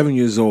 77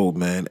 years old,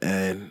 man,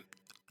 and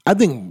I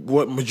think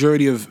what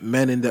majority of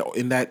men in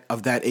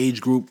that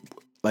age group,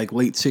 like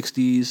late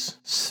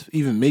 60s,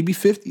 even maybe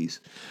 50s,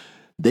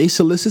 they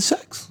solicit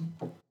sex.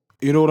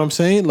 You know what I'm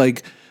saying?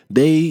 Like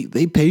they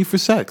pay for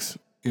sex.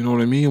 You know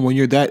what I mean? And when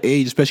you're that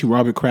age, especially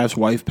Robert Kraft's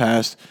wife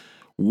passed,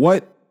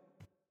 what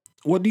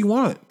do you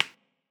want?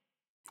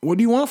 What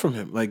do you want from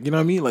him? Like, you know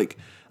what I mean? Like,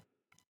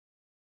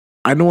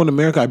 I know in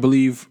America, I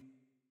believe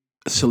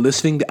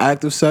soliciting the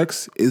act of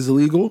sex is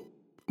illegal,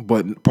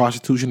 but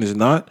prostitution is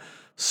not.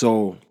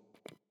 So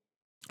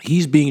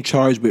he's being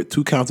charged with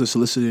 2 counts of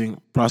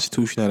soliciting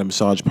prostitution at a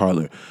massage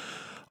parlor.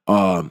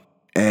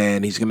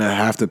 And he's going to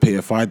have to pay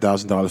a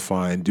 $5,000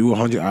 fine, do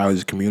 100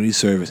 hours of community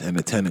service, and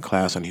attend a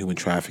class on human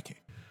trafficking.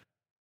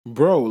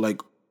 Bro, like,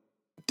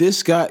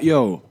 this guy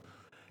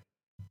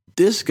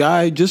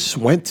just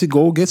went to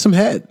go get some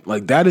head.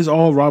 Like, that is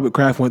all Robert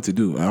Kraft went to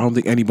do. I don't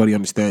think anybody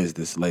understands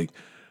this. Like,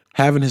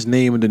 having his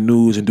name in the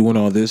news and doing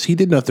all this, he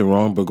did nothing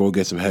wrong but go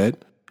get some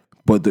head.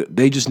 But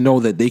they just know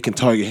that they can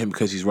target him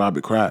because he's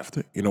Robert Kraft.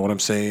 You know what I'm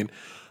saying?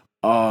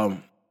 Like,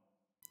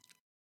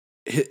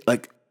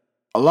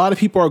 a lot of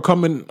people are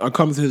coming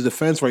to his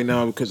defense right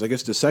now because I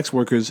guess the sex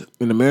workers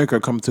in America are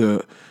coming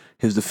to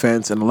his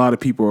defense, and a lot of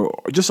people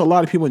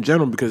in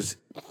general, because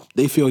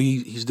they feel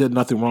he's did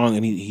nothing wrong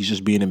and he's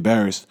just being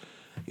embarrassed.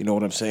 You know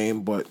what I'm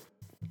saying? But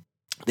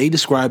they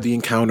described the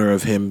encounter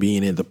of him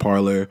being in the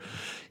parlor.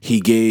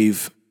 Him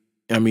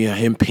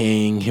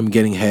paying, him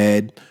getting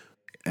head,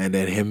 and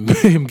then him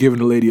giving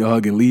the lady a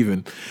hug and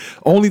leaving.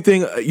 Only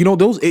thing, you know,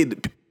 this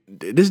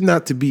is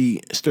not to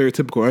be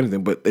stereotypical or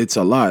anything, but it's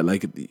a lot.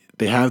 Like,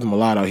 they have them a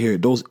lot out here.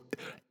 Those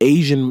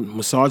Asian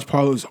massage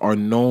parlors are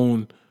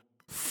known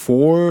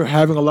for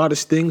having a lot of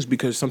stings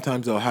because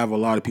sometimes they'll have a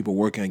lot of people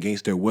working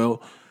against their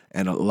will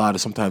and a lot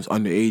of sometimes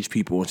underage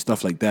people and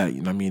stuff like that.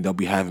 You know what I mean? They'll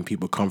be having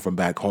people come from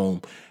back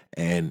home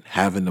and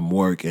having them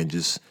work and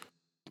just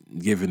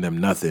giving them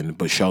nothing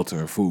but shelter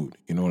and food.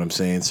 You know what I'm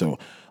saying? So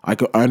I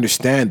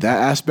understand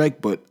that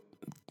aspect, but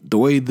the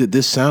way that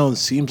this sounds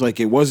seems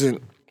like it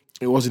wasn't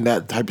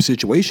that type of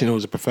situation. It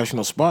was a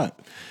professional spot.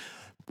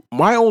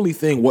 My only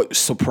thing, what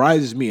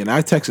surprises me, and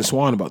I texted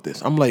Swan about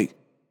this, I'm like,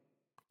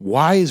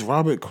 why is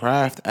Robert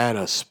Kraft at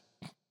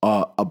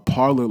a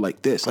parlor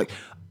like this? Like,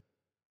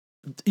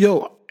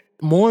 yo,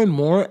 more and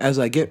more as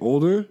I get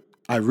older,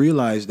 I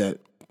realize that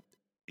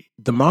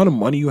the amount of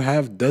money you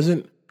have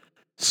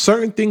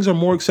certain things are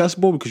more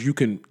accessible because you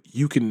can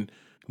you can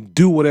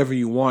do whatever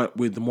you want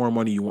with the more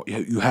money you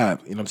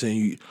have. You know what I'm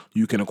saying?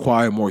 You can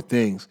acquire more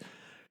things,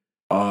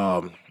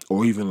 or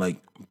even like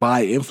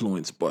buy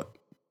influence. But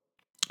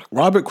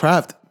Robert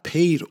Kraft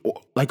paid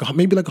like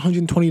maybe like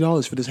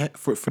 $120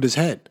 for this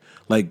head.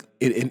 Like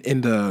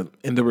in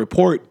the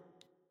report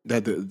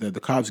that the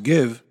cops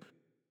give,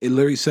 it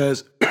literally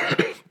says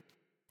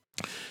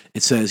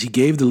it says he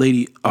gave the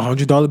lady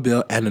 $100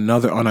 bill and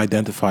another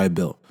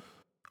unidentifiable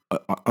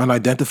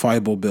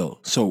bill.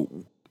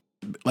 So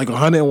like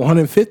 100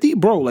 150,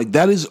 bro. Like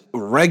that is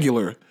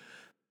regular.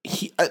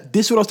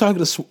 This is what I was talking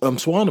to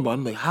Swan about.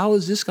 I'm like, how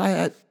is this guy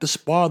at the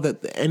spa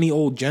that any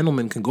old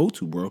gentleman can go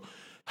to, bro?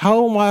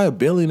 How am I a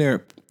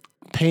billionaire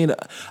paying?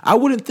 I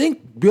wouldn't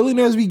think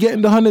billionaires be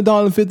getting the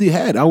 $100.50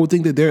 head. I would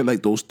think that they're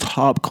like those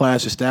top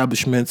class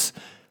establishments.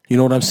 You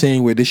know what I'm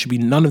saying? Where there should be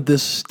none of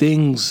this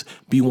things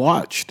be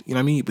watched. You know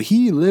what I mean? But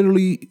he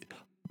literally,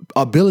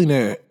 a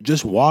billionaire,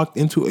 just walked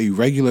into a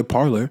regular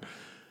parlor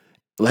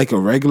like a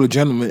regular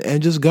gentleman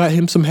and just got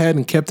him some head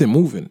and kept it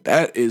moving.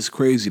 That is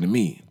crazy to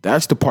me.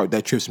 That's the part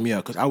that trips me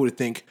out because I would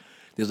think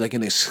there's like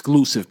an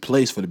exclusive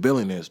place for the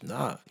billionaires.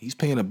 Nah, he's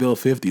paying a bill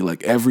 50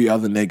 like every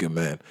other nigga,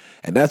 man.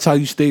 And that's how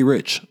you stay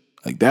rich.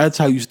 Like that's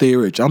how you stay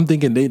rich. I'm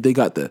thinking they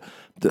got the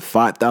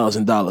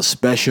 $5,000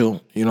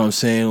 special, you know what I'm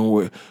saying,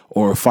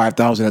 or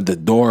 $5,000 at the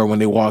door when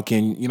they walk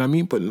in, you know what I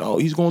mean? But no,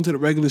 he's going to the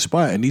regular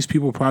spot, and these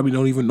people probably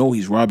don't even know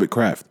he's Robert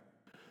Kraft.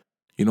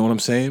 You know what I'm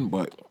saying?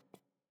 But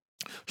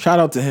shout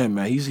out to him,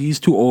 man. He's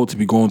too old to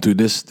be going through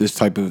these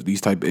type of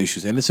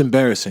issues, and it's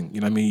embarrassing. You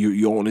know what I mean?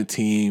 You own a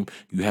team,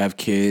 you have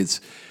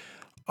kids.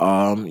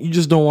 You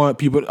just don't want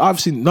people.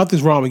 Obviously,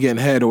 nothing's wrong with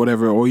getting head or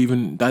whatever, or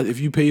even that if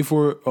you pay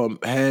for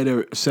head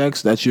or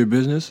sex, that's your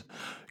business.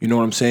 You know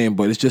what I'm saying?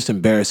 But it's just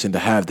embarrassing to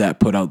have that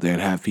put out there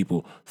and have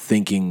people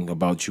thinking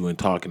about you and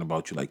talking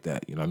about you like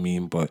that. You know what I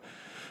mean? But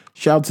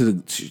shout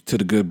out to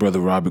the good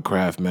brother Robert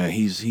Kraft, man.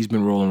 He's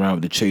been rolling around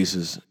with the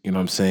chasers. You know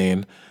what I'm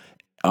saying?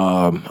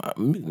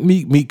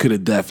 Meek could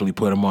have definitely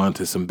put him on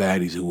to some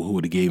baddies who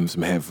would have gave him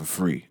some head for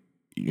free.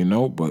 You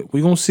know, but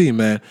we gonna see,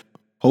 man.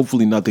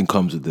 Hopefully nothing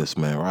comes of this,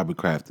 man. Robert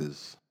Kraft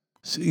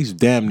he's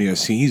damn near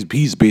he's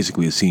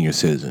basically a senior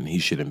citizen. He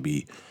shouldn't be,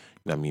 you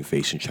know what I mean,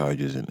 facing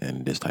charges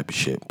and this type of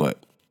shit.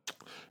 But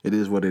it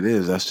is what it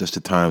is. That's just the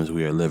times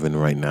we are living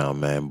right now,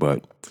 man.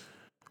 But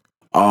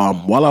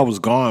while I was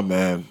gone,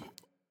 man,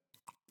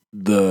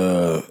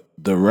 the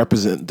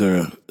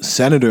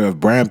senator of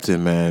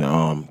Brampton,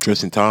 man,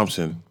 Tristan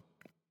Thompson.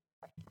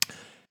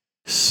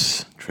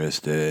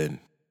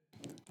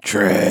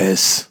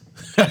 Tris.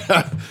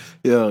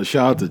 Yo,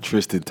 shout out to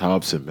Tristan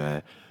Thompson,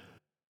 man.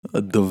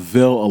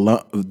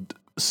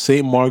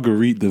 St.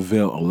 Marguerite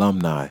DeVille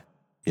alumni.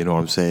 You know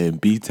what I'm saying?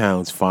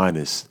 B-Town's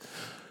finest.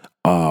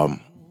 Shout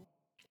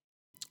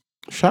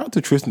out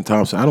to Tristan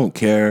Thompson. I don't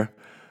care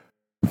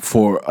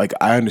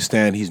I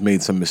understand he's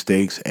made some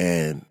mistakes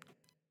and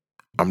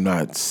I'm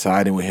not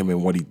siding with him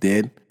in what he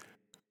did.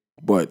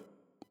 But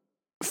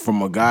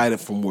from a guy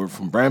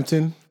from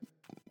Brampton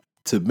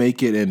to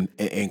make it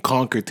and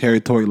conquer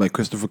territory like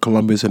Christopher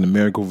Columbus and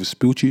Amerigo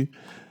Vespucci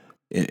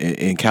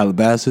in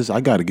Calabasas,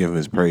 I got to give him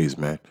his praise,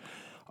 man.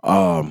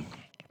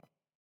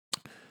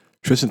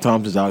 Tristan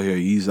Thompson's out here.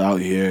 He's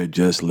out here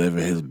just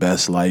living his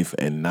best life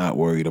and not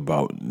worried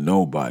about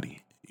nobody.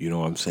 You know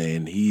what I'm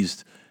saying?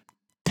 He's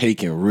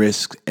taking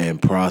risks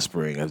and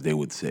prospering, as they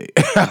would say.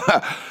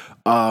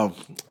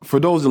 For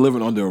those that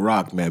living under a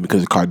rock, man,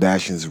 because the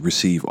Kardashians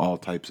receive all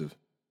types of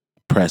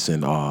press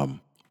and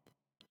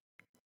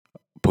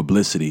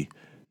publicity,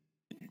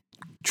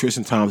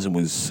 Tristan Thompson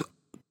was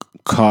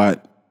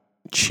caught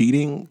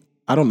cheating.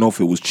 I don't know if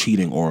it was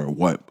cheating or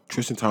what.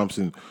 Tristan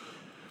Thompson,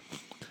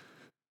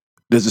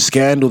 there's a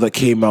scandal that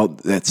came out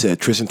that said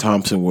Tristan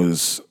Thompson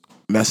was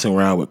messing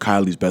around with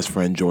Kylie's best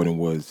friend Jordan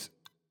Woods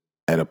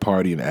at a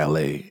party in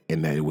LA,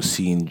 and that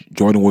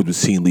Jordan Woods was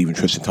seen leaving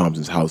Tristan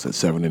Thompson's house at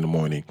 7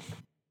 a.m.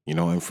 You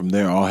know, and from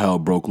there all hell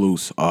broke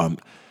loose.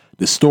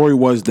 The story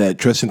was that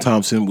Tristan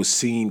Thompson was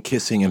seen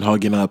kissing and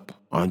hugging up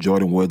on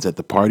Jordan Woods at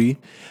the party,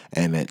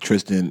 and that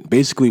Tristan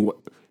basically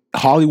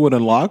Hollywood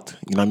Unlocked,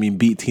 you know what I mean,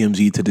 beat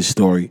TMZ to this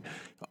story.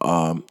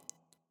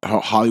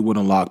 Hollywood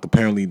Unlocked,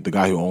 apparently the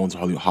guy who owns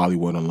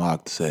Hollywood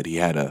Unlocked said he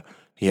had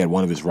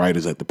one of his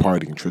writers at the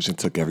party, and Tristan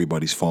took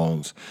everybody's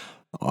phones.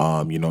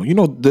 You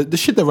know the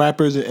shit that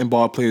rappers and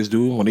ball players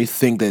do when they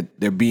think that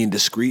they're being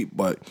discreet,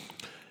 but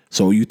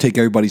so you take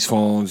everybody's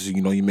phones, you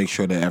know, you make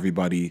sure that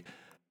everybody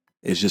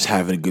is just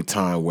having a good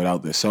time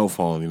without their cell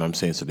phone, you know what I'm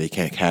saying, so they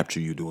can't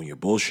capture you doing your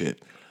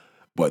bullshit.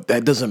 But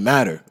that doesn't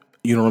matter.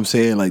 You know what I'm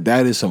saying? Like,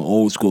 that is some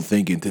old school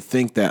thinking to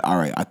think that, all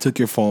right, I took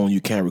your phone, you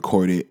can't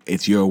record it,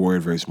 it's your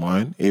word versus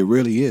mine. It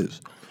really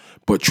is.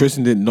 But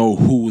Tristan didn't know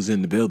who was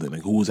in the building,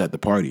 like who was at the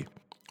party.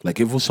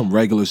 Like, if it was some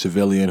regular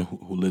civilian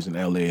who lives in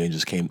LA and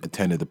just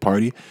attended the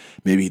party,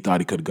 maybe he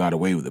thought he could have got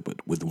away with it.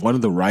 But with one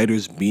of the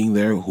writers being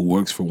there who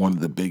works for one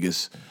of the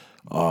biggest,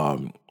 what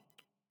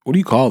do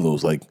you call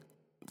those? Like,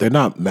 they're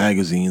not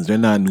magazines, they're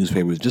not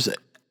newspapers, just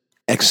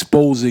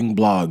exposing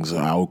blogs,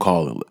 I would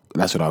call it.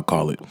 That's what I'll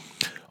call it.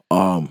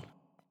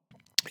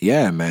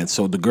 Yeah, man.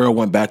 So the girl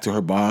went back to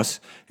her boss,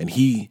 and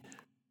the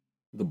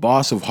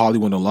boss of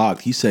Hollywood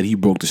Unlocked, he said he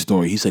broke the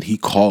story. He said he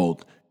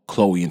called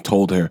Chloe and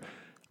told her,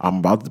 "I'm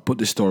about to put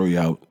the story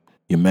out.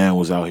 Your man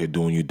was out here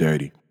doing you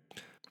dirty."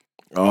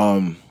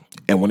 And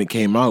when it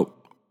came out,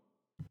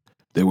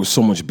 there was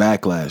so much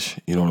backlash.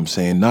 You know what I'm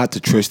saying? Not to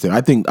Tristan.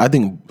 I think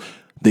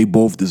they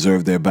both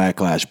deserve their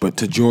backlash, but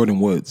to Jordan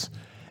Woods.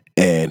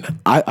 And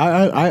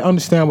I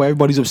understand why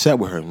everybody's upset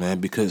with her,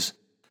 man, because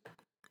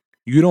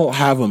you don't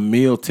have a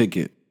meal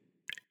ticket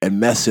and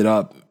mess it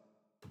up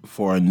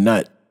for a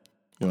nut.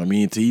 You know what I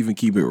mean? To even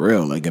keep it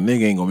real, like a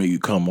nigga ain't gonna make you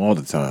come all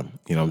the time.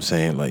 You know what I'm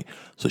saying? Like,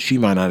 so she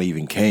might not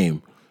even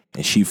came,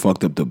 and she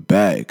fucked up the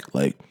bag.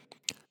 Like,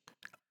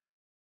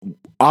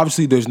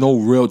 obviously, there's no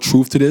real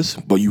truth to this,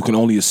 but you can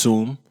only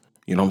assume.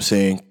 You know what I'm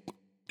saying?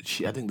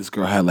 I think this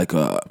girl had like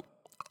a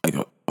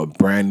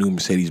brand new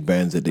Mercedes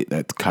Benz that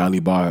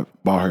Kylie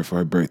bought her for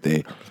her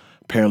birthday.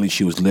 Apparently,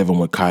 she was living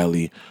with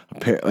Kylie.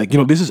 Like,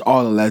 this is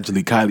all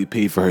allegedly. Kylie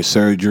paid for her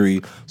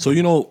surgery, so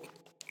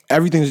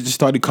everything just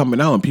started coming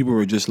out, and people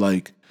were just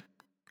like,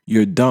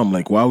 "You're dumb.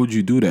 Like, why would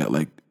you do that?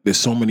 Like, there's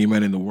so many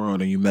men in the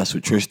world, and you mess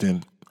with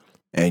Tristan,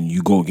 and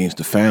you go against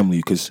the family.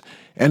 Because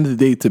end of the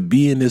day, to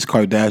be in this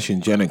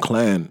Kardashian Jenner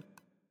clan,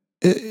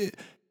 it's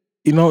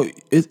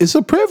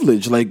a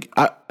privilege. Like,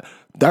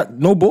 that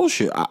no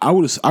bullshit.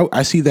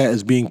 I see that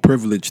as being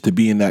privileged to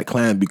be in that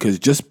clan, because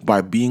just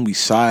by being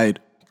beside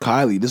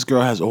Kylie, this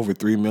girl has over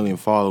 3 million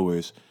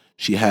followers.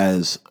 She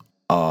has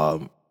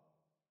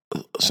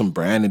some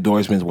brand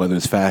endorsements, whether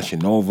it's Fashion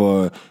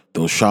Nova,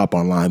 those shop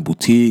online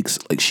boutiques.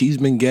 Like, she's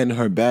been getting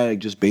her bag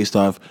just based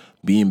off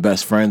being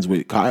best friends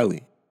with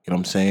Kylie. You know what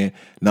I'm saying?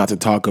 Not to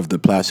talk of the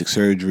plastic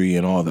surgery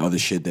and all the other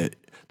shit, that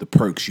the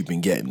perks you've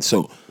been getting.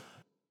 So,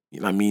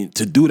 you know what I mean?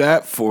 To do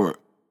that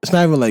it's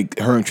not even like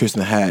her and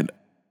Tristan had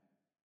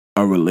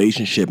a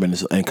relationship, and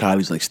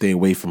Kylie's like, "Stay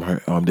away from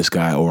her, this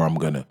guy, or I'm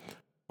gonna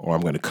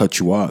cut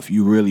you off."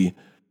 You really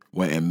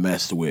went and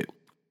messed with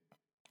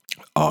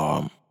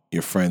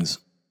your friend's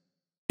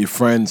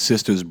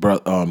sister's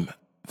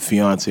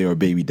fiance or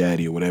baby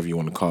daddy or whatever you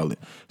want to call it.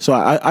 So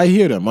I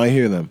hear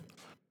them.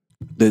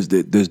 There's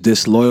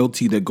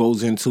disloyalty that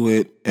goes into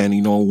it,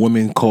 and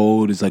women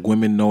code is like,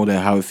 women know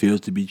that how it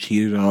feels to be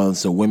cheated on,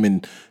 so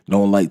women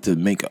don't like to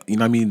make,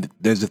 what I mean,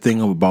 there's a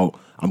thing about,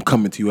 I'm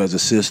coming to you as a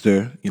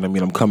sister, you know what I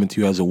mean, I'm coming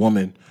to you as a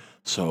woman.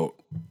 So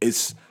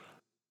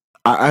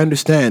I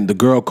understand the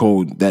girl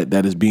code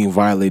that is being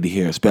violated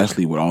here,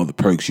 especially with all the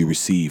perks you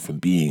receive from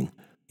being,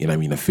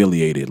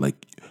 affiliated.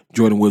 Like,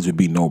 Jordan Woods would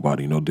be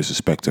nobody, no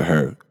disrespect to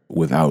her,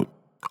 without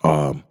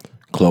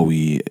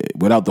Chloe,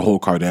 without the whole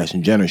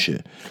Kardashian Jenner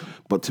shit.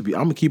 But I'm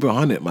gonna keep it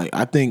 100. Like,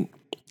 I think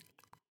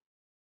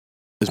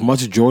as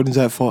much as Jordan's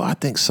at fault, I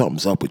think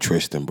something's up with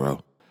Tristan,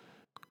 bro.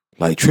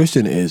 Like,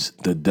 Tristan is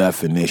the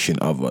definition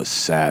of a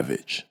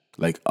savage.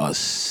 Like, a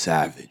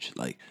savage.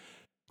 Like,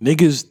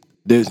 niggas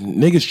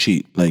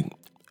cheat. Like,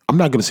 I'm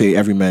not gonna say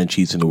every man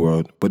cheats in the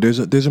world, but there's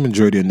a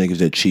majority of niggas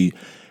that cheat,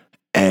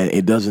 and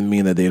it doesn't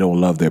mean that they don't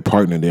love their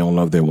partner, they don't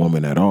love their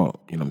woman at all.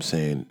 You know what I'm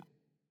saying?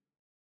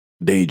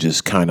 They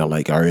just kind of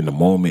like are in the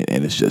moment,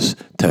 and it's just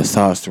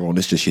testosterone.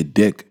 It's just your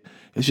dick.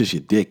 It's just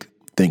your dick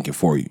thinking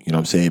for you. You know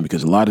what I'm saying?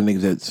 Because a lot of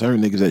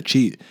certain niggas that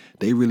cheat,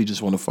 they really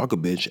just want to fuck a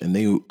bitch, and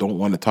they don't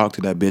want to talk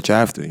to that bitch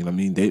after. You know what I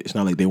mean? It's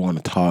not like they want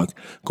to talk,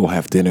 go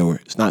have dinner, or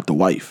it's not the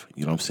wife.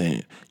 You know what I'm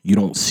saying? You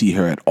don't see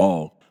her at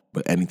all,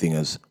 but anything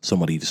as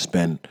somebody to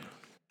spend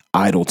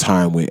idle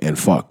time with and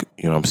fuck.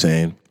 You know what I'm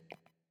saying?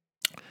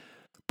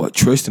 But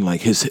Tristan,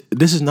 like, this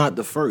is not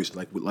the first.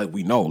 Like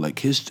we know, like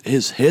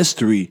his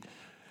history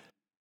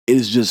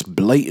is just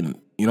blatant.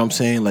 You know what I'm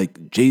saying?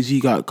 Like, Jay-Z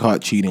got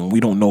caught cheating.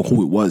 We don't know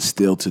who it was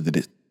still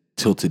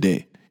till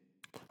today.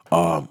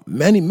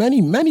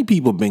 Many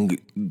people been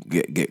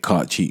get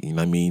caught cheating. You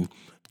know what I mean?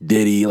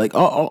 Diddy, like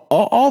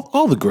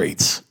all the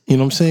greats. You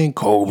know what I'm saying?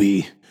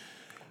 Kobe.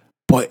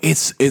 But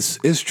it's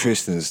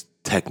Tristan's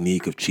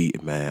technique of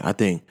cheating, man. I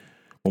think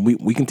when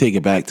we can take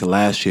it back to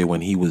last year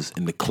when he was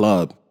in the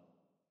club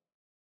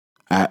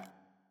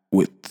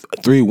with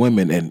 3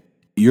 women, and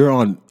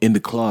you're in the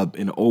club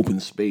in an open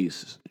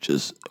space,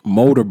 just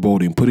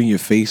motorboating, putting your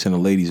face in a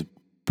lady's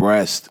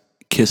breast,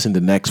 kissing the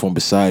next one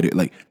beside it,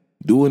 like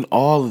doing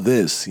all of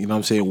this, you know what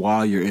I'm saying,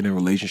 while you're in a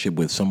relationship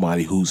with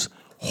somebody whose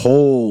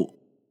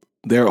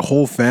their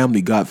whole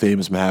family got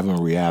famous from having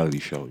a reality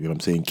show. You know what I'm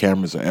saying?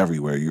 Cameras are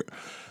everywhere. You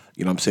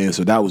know what I'm saying?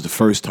 So that was the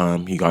first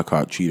time he got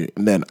caught cheating.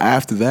 And then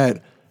after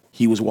that,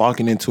 he was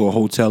walking into a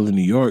hotel in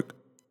New York,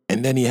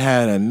 and then he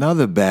had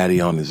another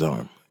baddie on his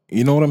arm.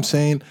 You know what I'm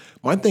saying?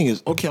 My thing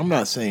is, okay, I'm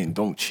not saying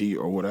don't cheat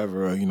or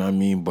whatever, you know what I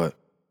mean? But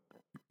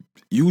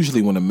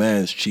usually when a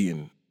man's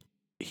cheating,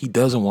 he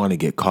doesn't want to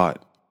get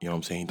caught. You know what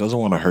I'm saying? He doesn't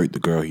want to hurt the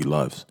girl he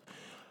loves.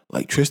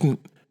 Like, Tristan,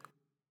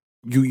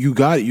 you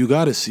got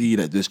to see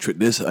that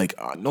this like,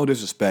 no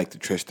disrespect to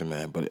Tristan,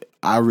 man, but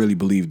I really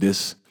believe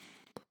this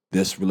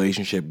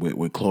relationship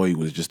with Chloe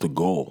was just a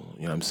goal.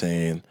 You know what I'm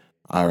saying?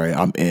 All right,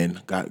 I'm in.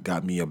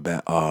 Got me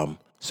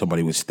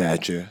somebody with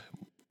stature.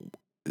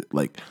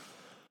 Like,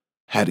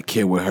 had a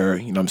kid with her,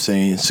 you know what I'm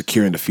saying,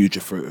 securing the future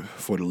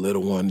for the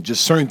little one,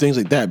 just certain things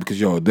like that. Because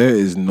yo, there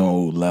is no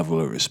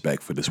level of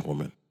respect for this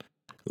woman.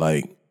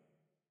 Like,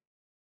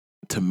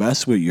 to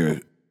mess with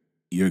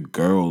your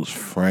girl's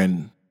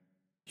friend,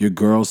 your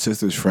girl's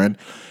sister's friend,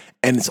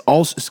 and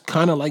it's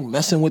kind of like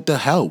messing with the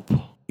help.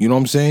 You know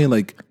what I'm saying?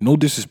 Like, no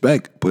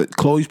disrespect, but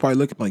Chloe's probably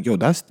looking like, yo,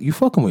 that's you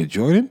fucking with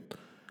Jordan.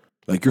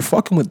 Like, you're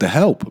fucking with the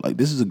help. Like,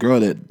 this is a girl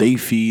that they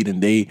feed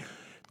and they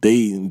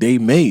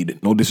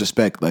made. No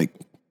disrespect, like,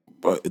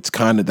 but that's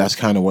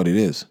kind of what it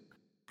is.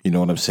 You know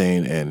what I'm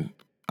saying? And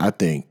I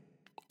think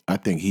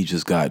he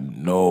just got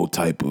no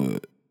type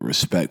of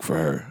respect for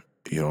her.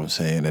 You know what I'm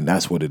saying? And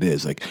that's what it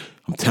is. Like,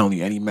 I'm telling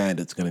you, any man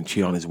that's gonna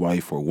cheat on his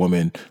wife or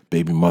woman,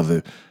 baby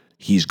mother,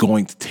 he's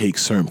going to take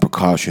certain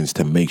precautions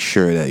to make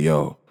sure that,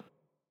 yo,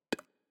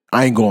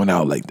 I ain't going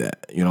out like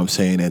that. You know what I'm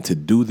saying? And to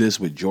do this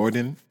with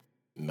Jordan,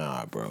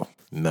 nah, bro.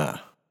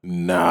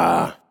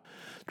 Nah.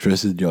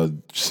 Tristan, yo,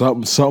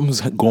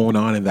 something's going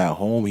on in that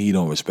home. He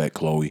don't respect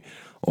Chloe.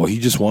 Or he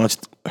just wants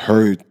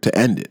her to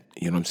end it.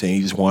 You know what I'm saying?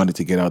 He just wanted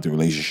to get out the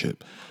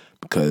relationship.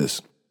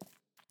 Because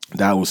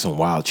that was some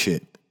wild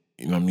shit.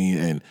 You know what I mean?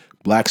 And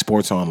Black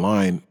Sports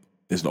Online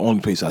is the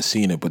only place I've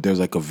seen it, but there's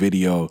like a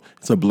video,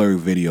 it's a blurry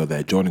video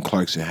that Jordan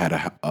Clarkson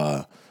had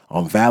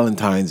on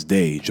Valentine's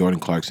Day, Jordan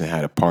Clarkson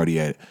had a party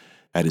at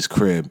his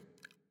crib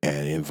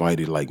and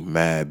invited like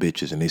mad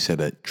bitches, and they said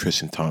that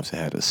Tristan Thompson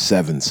had a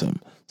sevensome.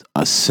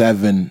 A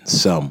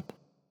sevensome.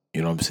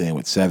 You know what I'm saying?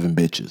 With 7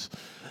 bitches.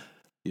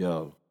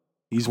 Yo,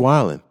 he's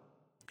wildin'.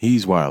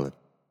 He's wildin'.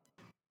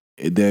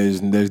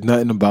 There's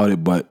nothing about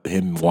it but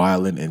him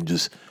wildin' and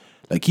just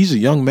like, he's a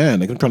young man.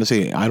 Like, I'm trying to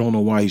say, I don't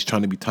know why he's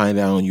trying to be tied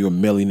down. You're a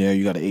millionaire.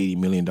 You got an $80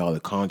 million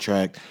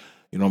contract.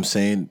 You know what I'm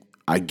saying?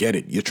 I get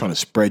it. You're trying to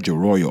spread your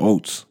royal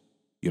oats.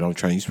 You know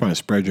what I'm saying? He's trying to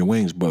spread your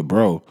wings. But,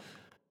 bro,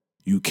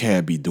 you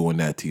can't be doing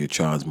that to your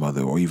child's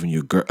mother or even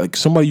your girl. Like,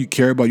 somebody you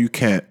care about, you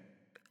can't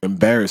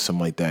embarrass them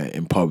like that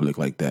in public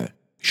like that.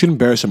 You shouldn't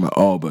embarrass them at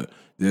all, but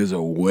there's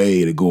a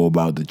way to go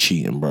about the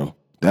cheating, bro.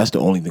 That's the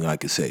only thing I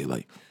could say.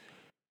 Like,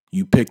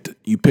 you picked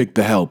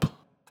the help.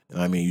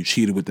 I mean, you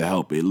cheated with the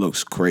help. It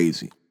looks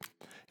crazy.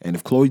 And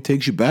if Chloe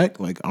takes you back,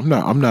 like, I'm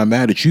not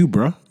mad at you,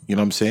 bro. You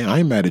know what I'm saying? I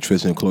ain't mad at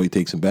Tristan if Chloe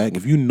takes him back.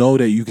 If you know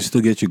that you can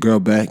still get your girl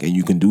back and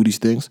you can do these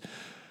things,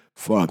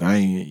 fuck,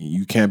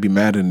 you can't be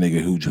mad at a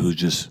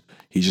nigga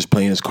he's just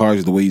playing his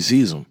cards the way he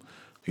sees them.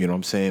 You know what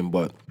I'm saying?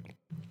 But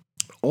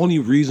only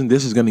reason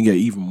this is gonna get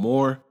even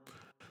more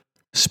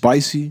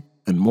spicy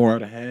and more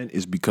out of hand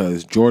is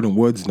because Jordyn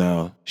Woods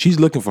now, she's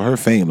looking for her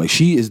fame. Like,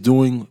 she is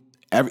doing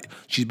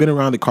she's been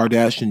around the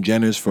Kardashian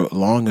Jenners for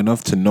long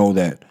enough to know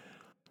that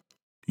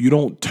you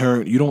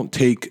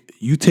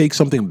take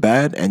something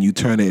bad and you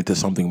turn it into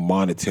something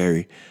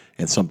monetary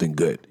and something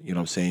good. You know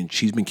what I'm saying?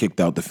 She's been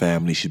kicked out the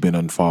family. She's been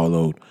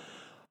unfollowed.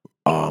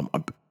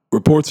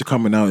 Reports are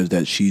coming out is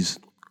that she's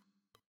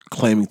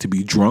claiming to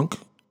be drunk,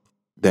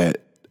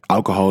 that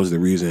alcohol is the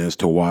reason as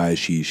to why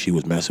she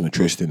was messing with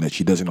Tristan, that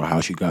she doesn't know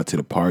how she got to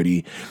the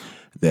party,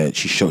 that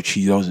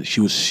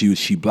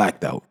she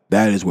blacked out.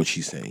 That is what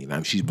she's saying. I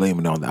mean, she's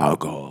blaming it on the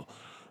alcohol.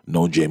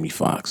 No Jamie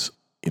Foxx.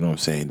 You know what I'm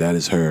saying? That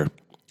is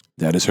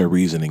her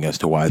reasoning as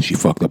to why she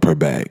fucked up her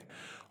bag.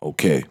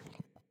 Okay.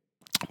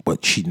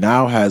 But she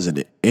now has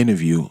an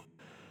interview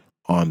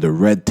on the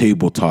Red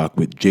Table Talk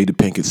with Jada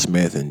Pinkett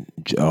Smith and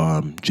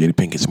Jada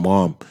Pinkett's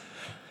mom.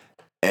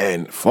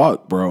 And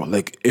fuck, bro.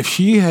 Like, if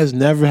she has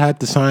never had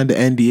to sign the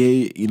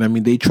NDA, you know what I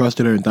mean? They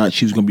trusted her and thought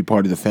she was going to be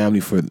part of the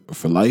family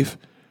for life.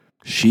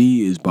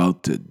 She is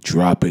about to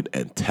drop it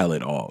and tell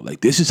it all.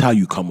 Like, this is how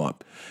you come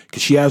up.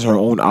 Because she has her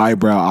own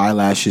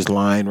eyelashes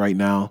line right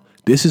now.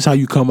 This is how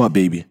you come up,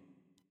 baby.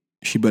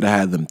 She better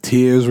have them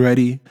tears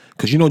ready.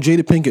 Because, you know,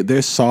 Jada Pinkett,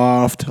 they're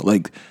soft.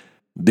 Like,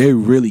 they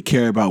really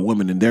care about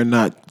women. And they're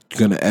not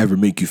going to ever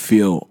make you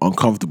feel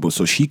uncomfortable.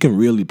 So she can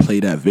really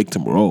play that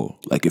victim role.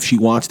 Like, if she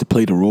wants to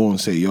play the role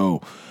and say,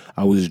 yo,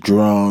 I was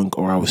drunk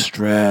or I was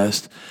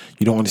stressed.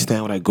 You don't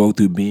understand what I go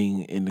through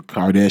being in the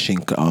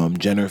Kardashian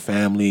Jenner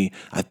family.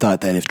 I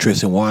thought that if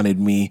Tristan wanted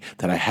me,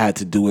 that I had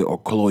to do it, or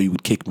Chloe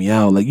would kick me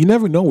out. Like, you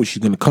never know what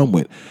she's going to come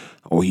with.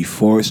 Or he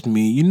forced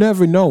me. You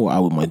never know.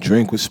 My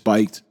drink was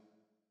spiked.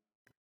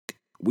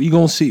 We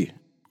gonna see.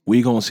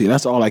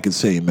 That's all I can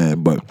say,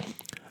 man. But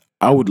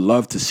I would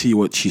love to see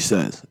what she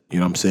says. You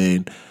know what I'm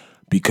saying?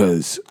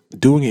 Because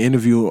doing an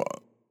interview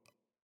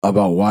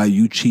about why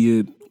you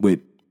cheated with,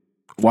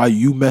 why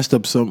you messed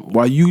up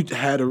why you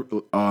had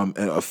an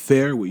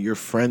affair with your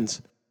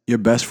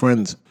best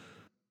friend's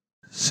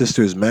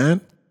sister's man,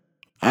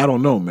 I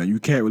don't know, man. You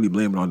can't really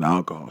blame it on the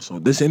alcohol. So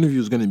this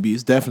interview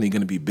it's definitely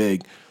gonna be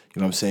big. You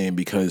know what I'm saying?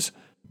 Because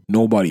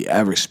nobody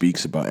ever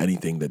speaks about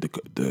anything that the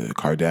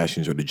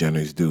Kardashians or the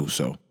Jenners do.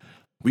 So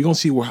we're gonna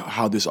see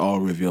how this all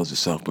reveals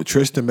itself. But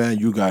Tristan, man,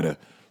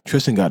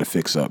 Tristan gotta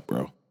fix up,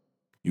 bro.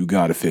 You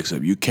gotta fix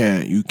up. You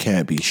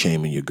can't be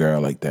shaming your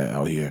girl like that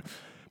out here.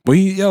 But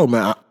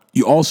man,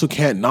 you also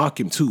can't knock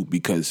him too,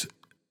 because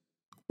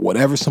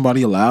whatever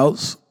somebody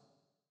allows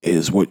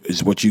is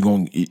what you're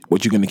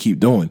gonna keep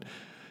doing.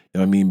 You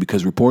know what I mean?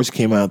 Because reports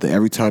came out that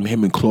every time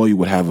him and Chloe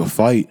would have a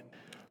fight,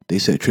 they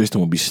said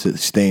Tristan would be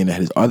staying at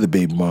his other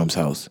baby mom's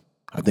house.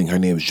 I think her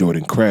name is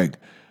Jordan Craig,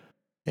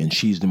 and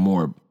she's the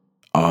more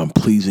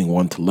pleasing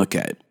one to look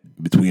at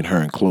between her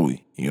and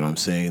Chloe. You know what I'm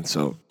saying?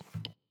 So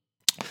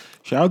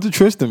shout out to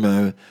Tristan,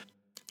 man.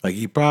 Like,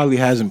 he probably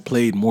hasn't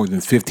played more than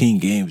 15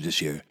 games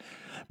this year,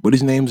 but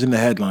his name's in the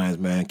headlines,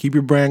 man. Keep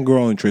your brand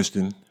growing,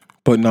 Tristan.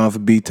 Putting on for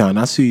B-Town.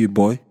 I see you,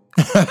 boy.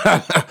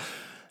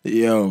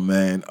 Yo,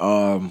 man.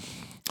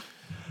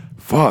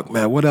 Fuck,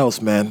 man. What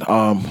else, man?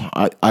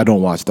 I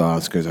don't watch the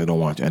Oscars. I don't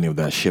watch any of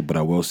that shit. But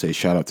I will say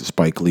shout out to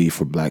Spike Lee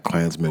for Black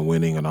Klansman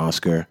winning an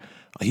Oscar.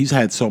 He's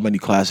had so many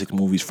classic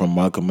movies, from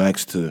Malcolm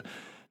X to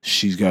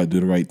She's Gotta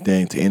Do the Right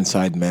Thing to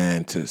Inside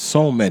Man to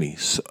so many,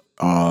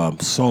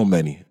 so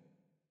many.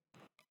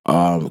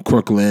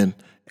 Crooklyn,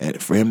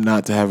 and for him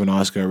not to have an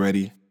Oscar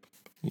already,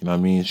 you know what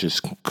I mean? It's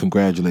just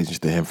congratulations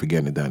to him for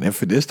getting it done, and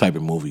for this type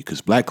of movie, because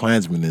Black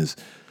Klansman is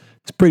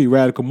it's a pretty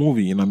radical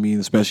movie. You know what I mean?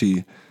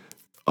 Especially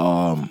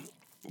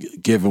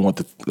given what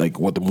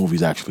the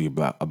movie's actually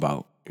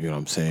about. You know what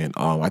I'm saying?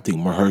 I think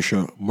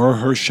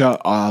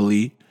Mahershala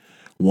Ali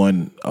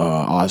won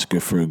Oscar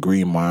for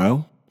Green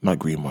Mile. Not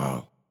Green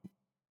Mile.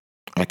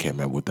 I can't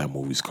remember what that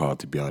movie's called,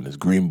 to be honest.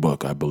 Green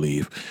Book, I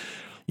believe.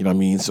 You know what I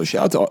mean? So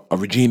shout out to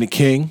Regina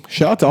King.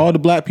 Shout out to all the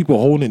black people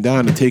holding it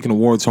down and taking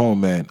awards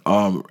home, man.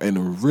 And a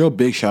real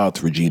big shout out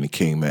to Regina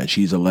King, man.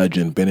 She's a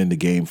legend, been in the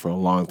game for a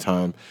long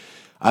time.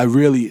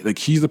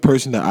 She's the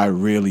person that I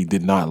really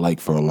did not like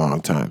for a long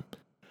time.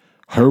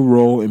 Her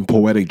role in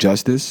Poetic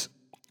Justice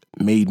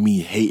made me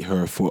hate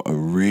her for a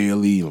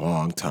really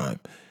long time.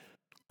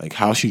 Like,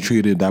 how she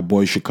treated that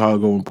boy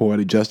Chicago in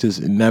Poetic Justice,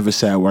 it never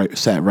sat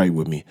right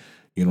with me.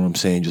 You know what I'm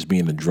saying? Just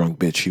being the drunk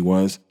bitch she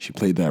was. She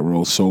played that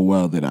role so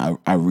well that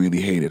I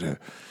really hated her.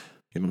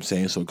 You know what I'm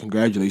saying? So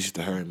congratulations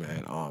to her,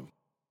 man.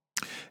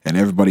 And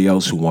everybody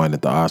else who won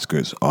at the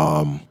Oscars.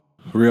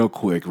 Real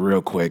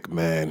quick,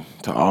 man.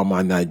 To all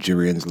my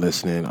Nigerians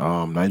listening,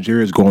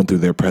 Nigeria's going through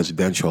their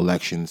presidential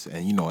elections,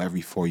 and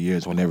every 4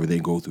 years, whenever they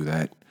go through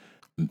that,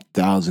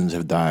 thousands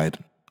have died,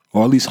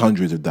 or at least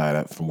hundreds have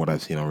died, from what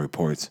I've seen on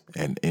reports,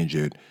 and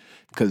injured.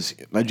 Because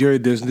Nigeria,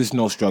 there's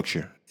no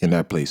structure in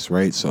that place,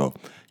 right? So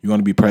you want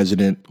to be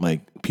president,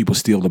 like, people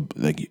steal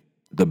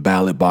the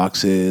ballot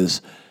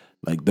boxes,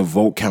 like, the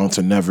vote counts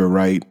are never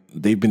right.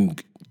 They've been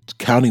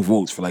counting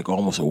votes for like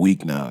almost a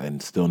week now,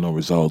 and still no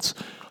results.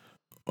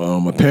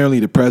 Apparently,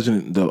 the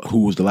president,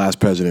 who was the last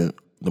president,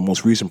 the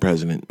most recent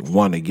president,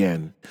 won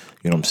again.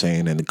 You know what I'm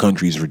saying? And the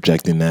country's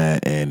rejecting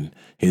that, and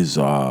his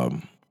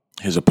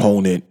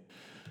opponent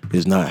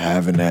is not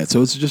having that.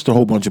 So it's just a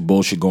whole bunch of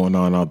bullshit going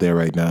on out there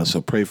right now.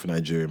 So pray for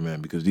Nigeria,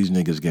 man, because these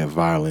niggas get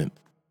violent,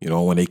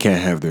 when they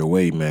can't have their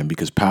way, man,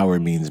 because power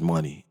means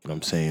money. You know what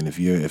I'm saying? If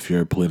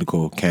you're a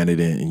political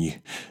candidate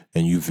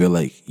and you feel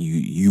like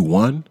you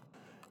won,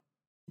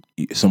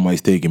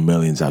 somebody's taking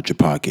millions out your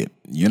pocket.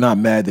 You're not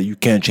mad that you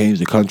can't change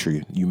the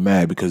country. You're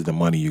mad because of the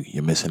money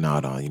you're missing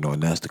out on,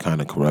 and that's the kind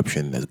of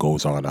corruption that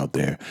goes on out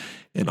there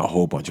in a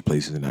whole bunch of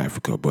places in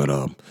Africa. But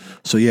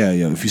so yeah,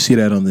 if you see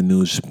that on the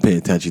news, pay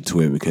attention to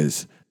it,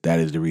 because that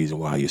is the reason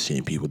why you're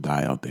seeing people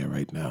die out there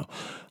right now.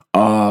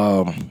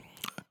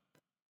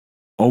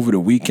 Over the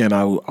weekend,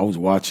 I was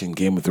watching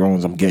Game of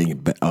Thrones. I'm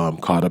getting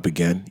caught up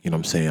again. You know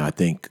what I'm saying? I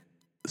think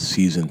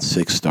season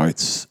 6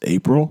 starts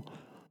April.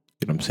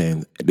 You know what I'm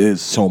saying? There's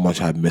so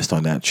much I've missed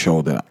on that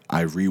show that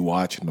I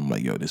rewatch, and I'm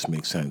like, yo, this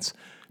makes sense.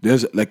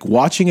 There's like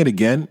watching it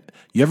again.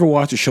 You ever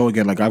watch a show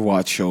again? Like, I've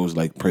watched shows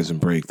like Prison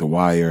Break, The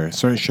Wire,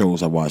 certain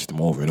shows I watched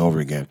them over and over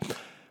again.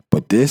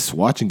 But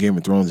watching Game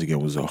of Thrones again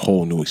was a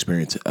whole new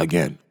experience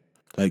again.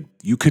 Like,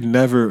 you could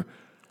never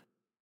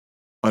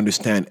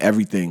understand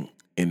everything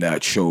in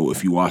that show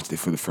if you watched it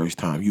for the first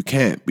time. You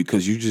can't,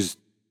 because you just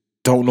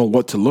don't know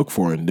what to look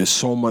for, and there's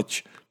so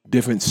much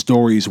different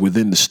stories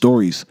within the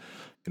stories.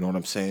 You know what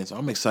I'm saying? So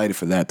I'm excited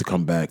for that to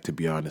come back, to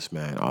be honest,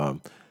 man.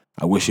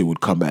 I wish it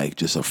would come back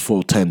just a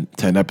full 10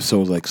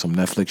 episodes, like some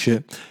Netflix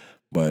shit.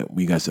 But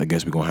I guess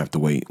we're going to have to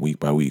wait week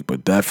by week.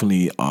 But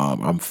definitely,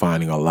 I'm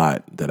finding a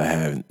lot that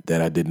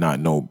I did not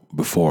know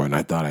before, and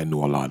I thought I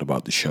knew a lot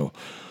about the show.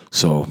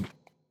 So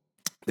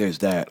there's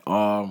that.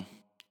 I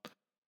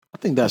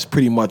think that's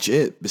pretty much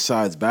it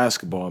besides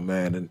basketball,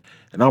 man.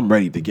 And I'm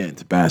ready to get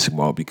into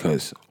basketball,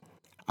 because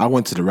I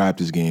went to the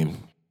Raptors game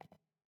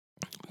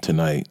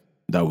tonight.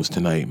 That was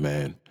tonight,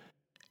 man.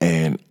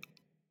 And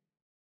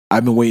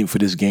I've been waiting for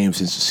this game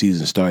since the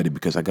season started,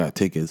 because I got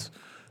tickets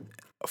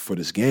for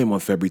this game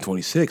on February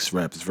 26th,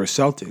 Raptors versus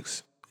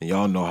Celtics. And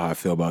y'all know how I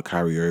feel about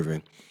Kyrie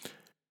Irving.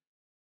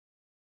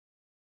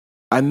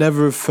 I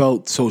never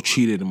felt so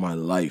cheated in my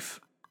life.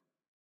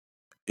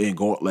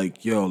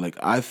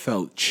 I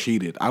felt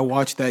cheated. I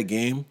watched that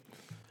game.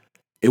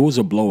 It was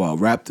a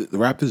blowout. The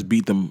Raptors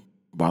beat them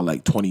by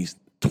like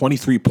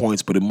 23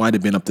 points, but it might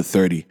have been up to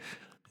 30.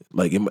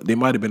 Like, they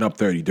might have been up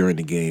 30 during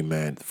the game,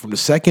 man. From the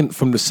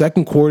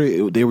second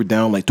quarter, they were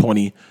down like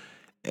 20,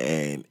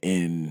 and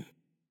in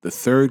the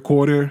third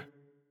quarter,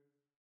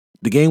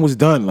 the game was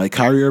done. Like,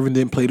 Kyrie Irving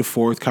didn't play the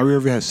fourth. Kyrie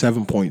Irving had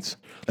 7 points.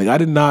 Like, I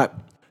did not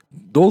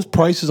those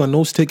prices on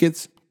those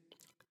tickets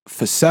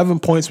for 7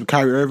 points from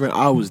Kyrie Irving,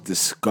 I was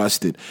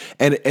disgusted.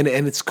 And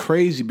it's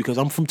crazy because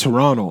I'm from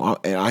Toronto,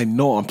 and I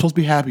know I'm supposed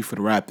to be happy for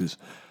the Raptors.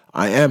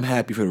 I am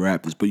happy for the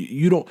Raptors, but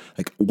you don't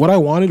like what I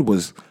wanted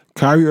was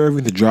Kyrie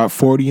Irving to drop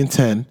 40 and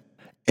 10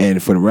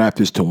 and for the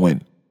Raptors to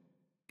win.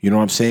 You know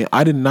what I'm saying?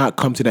 I did not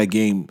come to that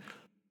game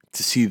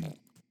to see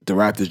the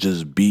Raptors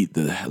just beat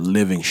the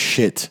living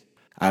shit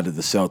out of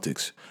the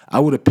Celtics. I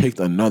would have picked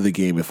another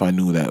game if I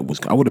knew that it was.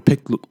 I would have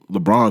picked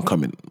LeBron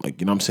coming. Like,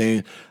 you know what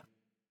I'm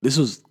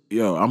saying?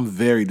 I'm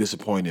very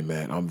disappointed,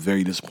 man. I'm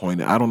very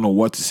disappointed. I don't know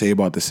what to say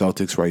about the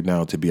Celtics right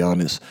now, to be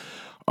honest.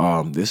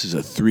 This is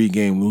a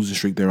 3-game losing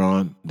streak they're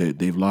on.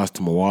 They've lost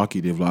to Milwaukee,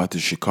 they've lost to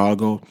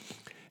Chicago,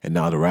 and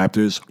now the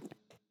Raptors.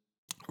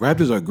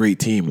 Raptors are a great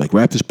team. Like,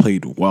 Raptors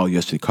played well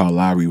yesterday. Kyle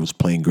Lowry was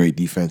playing great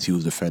defense. He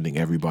was defending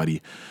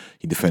everybody.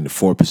 He defended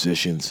 4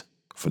 positions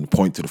from the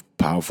point to the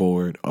power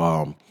forward.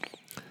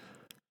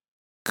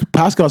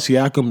 Pascal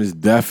Siakam is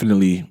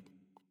definitely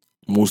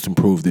most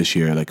improved this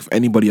year. Like, if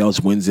anybody else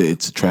wins it,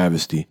 it's a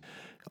travesty.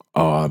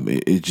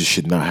 It just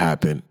should not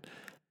happen.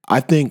 I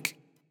think,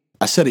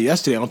 I said it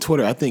yesterday on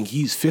Twitter, I think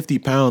he's 50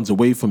 pounds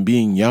away from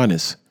being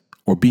Giannis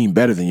or being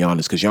better than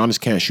Giannis because Giannis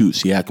can't shoot,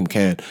 Siakam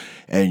can.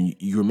 And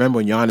you remember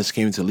when Giannis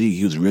came into the league,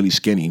 he was really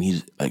skinny, and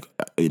he's like,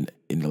 in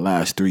the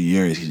last 3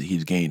 years,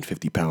 he's gained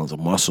 50 pounds of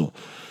muscle.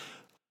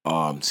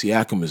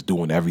 Siakam is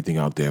doing everything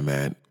out there,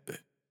 man.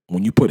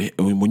 When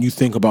you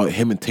think about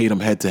him and Tatum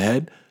head to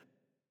head,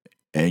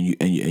 and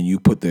you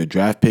put their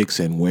draft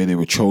picks and where they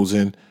were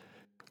chosen,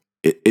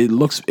 it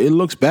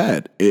looks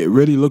bad. It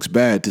really looks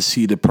bad to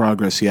see the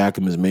progress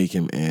Siakam is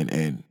making,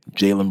 and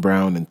Jaylen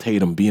Brown and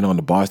Tatum being on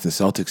the Boston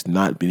Celtics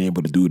not being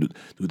able to do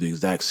the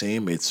exact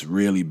same. It's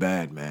really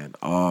bad, man.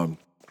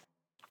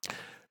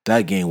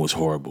 That game was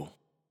horrible.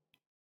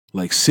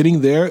 Like,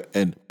 sitting there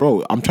and,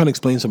 bro, I'm trying to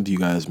explain something to you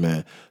guys,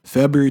 man.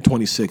 February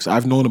 26th,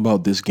 I've known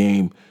about this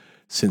game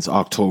since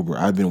October.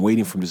 I've been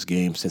waiting for this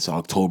game since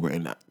October.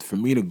 And for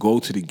me to go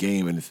to the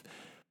game, and if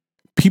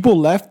people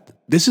left,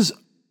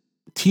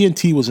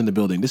 TNT was in the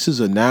building. This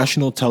is a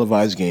national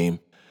televised game.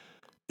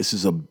 This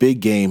is a big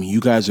game. You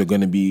guys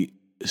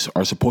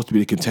are supposed to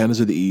be the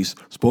contenders of the East,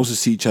 supposed to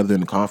see each other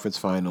in the conference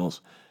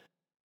finals.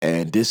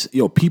 And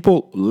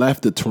people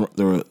left the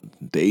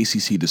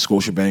ACC, the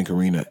Scotiabank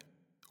Arena,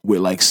 with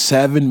like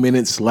 7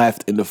 minutes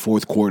left in the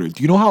fourth quarter.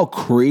 Do you know how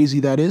crazy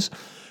that is?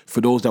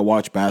 For those that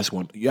watch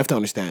basketball, you have to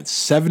understand,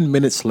 7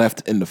 minutes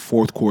left in the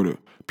fourth quarter,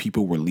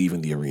 people were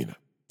leaving the arena.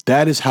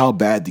 That is how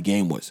bad the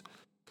game was.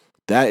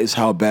 As a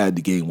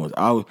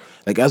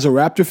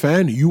Raptor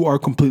fan, you are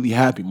completely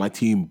happy. My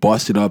team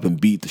busted up and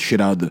beat the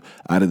shit out of the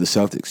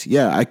Celtics.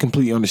 Yeah, I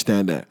completely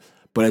understand that.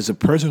 But as a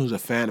person who's a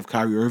fan of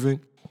Kyrie Irving,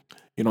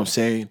 you know what I'm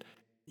saying?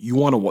 You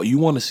want to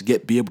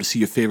be able to see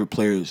your favorite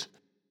players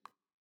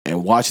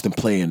and watch them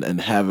play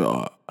and have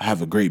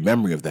a great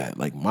memory of that.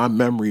 Like, my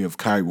memory of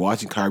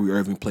watching Kyrie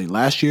Irving play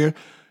last year,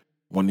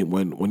 when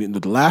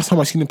the last time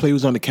I seen him play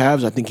was on the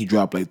Cavs, I think he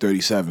dropped like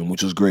 37,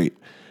 which was great.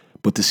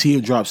 But to see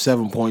him drop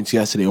 7 points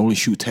yesterday, only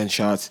shoot 10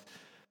 shots,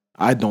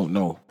 I don't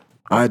know.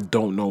 I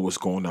don't know what's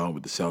going on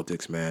with the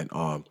Celtics, man.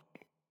 I'm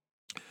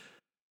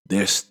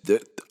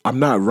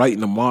not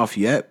writing them off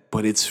yet,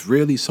 but it's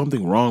really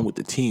something wrong with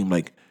the team.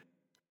 Like,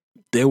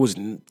 there was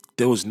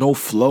no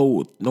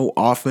flow, no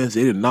offense.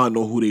 They did not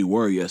know who they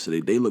were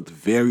yesterday. They looked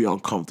very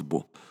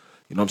uncomfortable.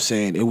 You know what I'm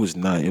saying? It was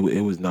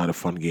not a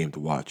fun game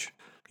to watch.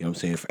 You know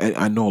what I'm saying? And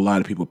I know a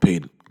lot of people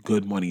paid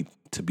good money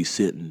to be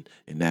sitting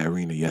in that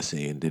arena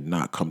yesterday and did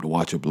not come to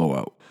watch a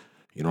blowout.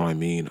 You know what I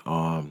mean?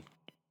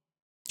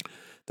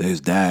 There's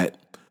that.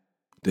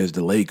 There's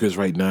the Lakers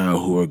right now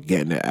who are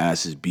getting their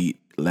asses beat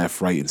left,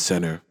 right, and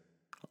center.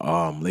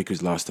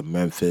 Lakers lost to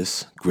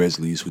Memphis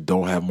Grizzlies, who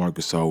don't have Marc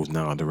Gasol, who's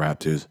now on the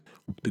Raptors.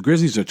 The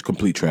Grizzlies are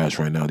complete trash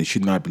right now. They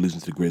should not be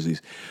losing to the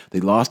Grizzlies. They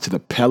lost to the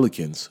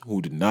Pelicans,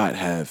 who did not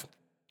have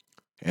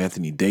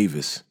Anthony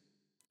Davis.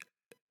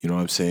 You know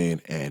what I'm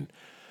saying? And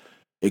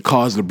it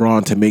caused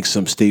LeBron to make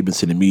some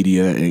statements in the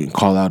media and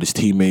call out his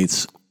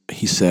teammates.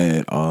 He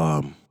said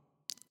that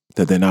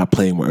they're not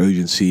playing with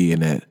urgency,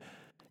 and that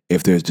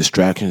if there's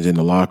distractions in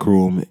the locker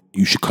room,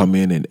 you should come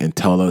in and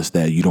tell us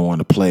that you don't want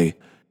to play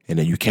and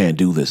that you can't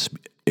do this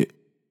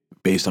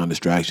based on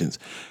distractions.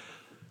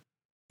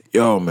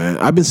 Yo, man,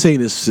 I've been saying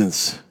this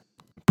since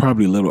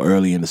probably a little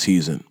early in the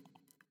season.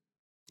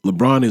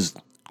 LeBron is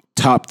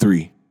top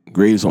 3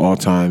 greatest of all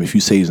time. If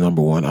you say he's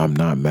number 1, I'm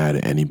not mad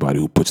at anybody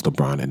who puts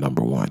LeBron at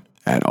number 1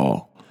 at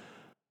all.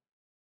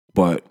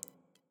 But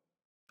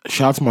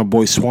shout out to my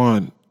boy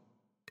Swan.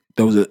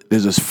 There's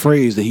this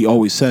phrase that he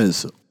always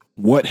says,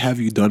 "What have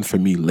you done for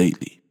me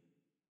lately?"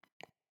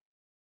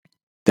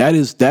 That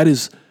is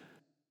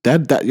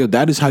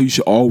how you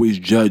should always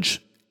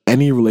judge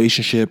any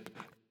relationship,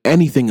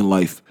 anything in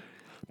life.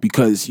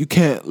 Because you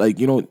can't,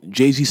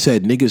 Jay-Z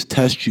said, niggas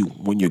test you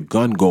when your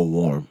gun go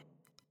warm.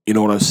 You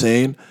know what I'm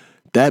saying?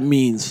 That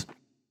means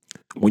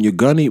when your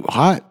gun ain't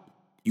hot,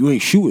 you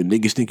ain't shooting.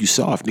 Niggas think you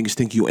soft. Niggas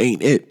think you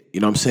ain't it. You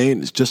know what I'm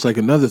saying? It's just like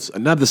another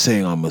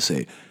saying I'm going to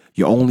say.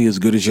 You're only as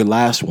good as your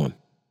last one.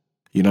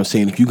 You know what I'm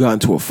saying? If you got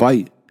into a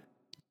fight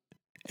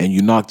and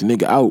you knocked the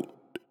nigga out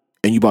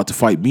and you about to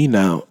fight me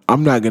now,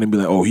 I'm not gonna be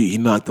like, oh, he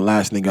knocked the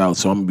last nigga out,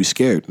 so I'm gonna be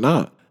scared.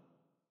 Nah.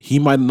 He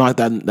might have knocked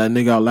that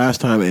nigga out last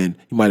time and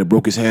he might have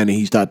broke his hand and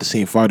he's not the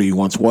same fighter he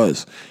once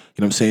was.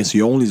 You know what I'm saying? So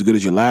you're only as good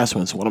as your last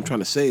one. So what I'm trying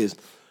to say is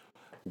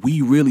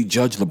we really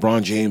judge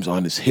LeBron James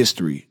on his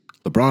history.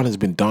 LeBron has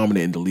been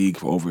dominant in the league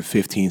for over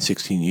 15,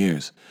 16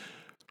 years.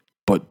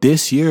 But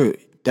this year,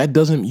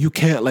 you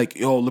can't like,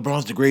 yo,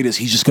 LeBron's the greatest.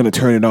 He's just going to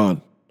turn it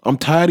on. I'm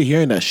tired of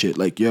hearing that shit.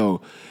 Like, yo,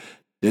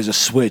 there's a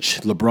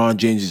switch. LeBron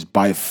James is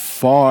by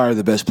far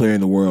the best player in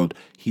the world.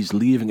 He's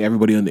leaving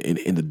everybody in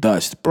the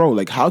dust. Bro,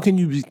 like, how can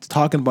you be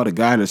talking about a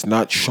guy that's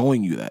not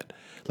showing you that?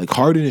 Like,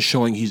 Harden is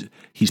showing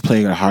he's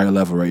playing at a higher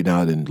level right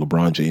now than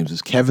LeBron James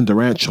is. Kevin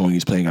Durant showing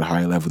he's playing at a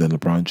higher level than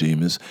LeBron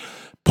James is.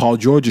 Paul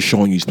George is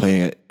showing he's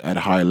playing at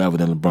a higher level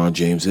than LeBron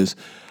James is.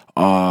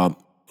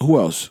 Who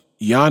else?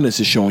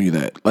 Giannis is showing you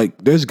that. Like,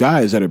 there's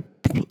guys that are,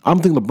 I'm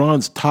thinking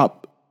LeBron's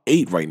top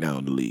 8 right now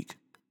in the league.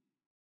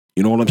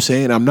 You know what I'm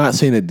saying? I'm not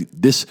saying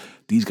that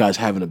these guys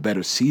having a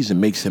better season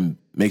makes them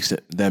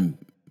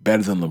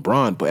better than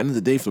LeBron. But at the end of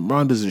the day, if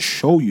LeBron doesn't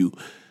show you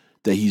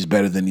that he's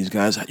better than these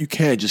guys, you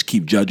can't just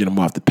keep judging him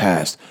off the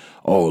past.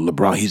 Oh,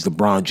 he's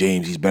LeBron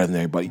James, he's better than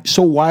everybody.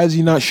 So why is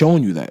he not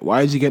showing you that?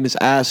 Why is he getting his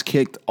ass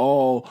kicked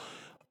all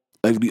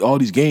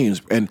these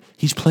games and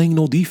he's playing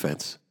no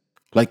defense?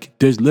 Like,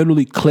 there's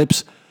literally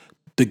clips.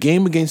 The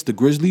game against the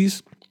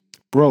Grizzlies,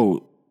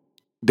 bro,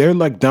 they're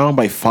like down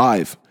by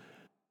 5.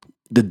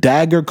 The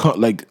dagger,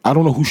 like, I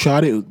don't know who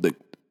shot it. Like,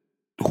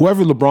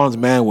 whoever LeBron's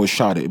man was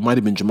shot it. It might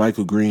have been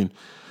JaMychal Green.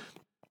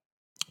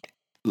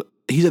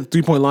 He's at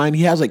the 3-point line.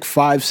 He has like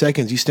 5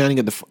 seconds. He's standing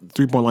at the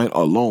 3-point line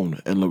alone,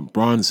 and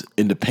LeBron's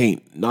in the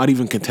paint, not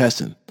even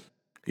contesting.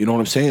 You know what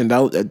I'm saying?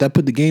 That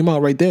put the game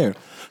out right there.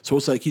 So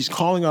it's like he's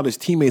calling out his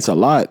teammates a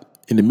lot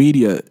in the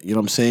media. You know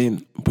what I'm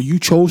saying? But you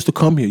chose to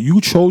come here. You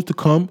chose to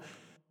come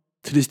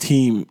to this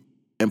team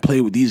and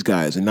play with these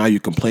guys, and now you're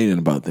complaining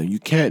about them. You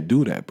can't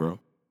do that, bro.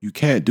 You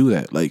can't do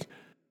that. Like,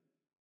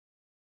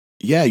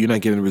 yeah, you're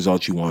not getting the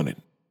results you wanted.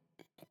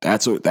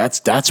 That's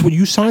what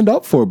you signed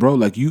up for, bro.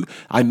 Like,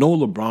 I know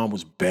LeBron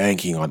was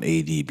banking on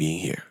AD being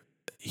here.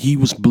 He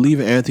was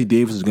believing Anthony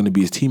Davis was going to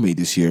be his teammate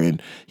this year,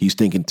 and he's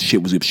thinking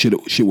shit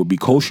would be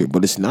kosher,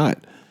 but it's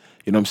not.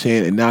 You know what I'm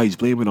saying? And now he's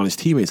blaming it on his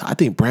teammates. I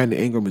think Brandon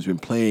Ingram has been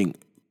playing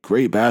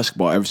great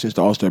basketball ever since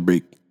the All-Star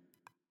break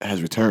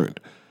has returned.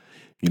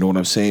 You know what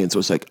I'm saying? So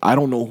it's like, I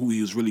don't know who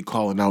he was really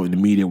calling out in the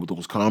media with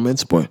those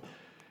comments, but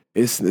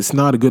it's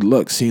not a good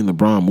look seeing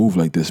LeBron move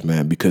like this,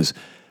 man, because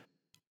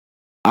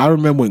I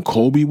remember when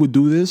Kobe would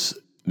do this,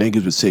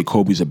 niggas would say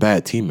Kobe's a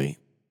bad teammate.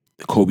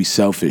 Kobe's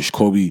selfish.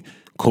 Kobe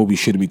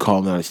shouldn't be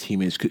calling out his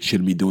teammates,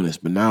 shouldn't be doing this.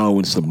 But now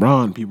when it's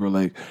LeBron, people are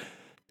like,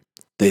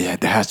 there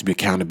has to be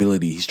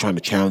accountability. He's trying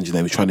to challenge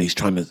them. He's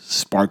trying to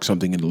spark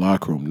something in the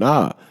locker room.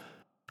 Nah.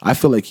 I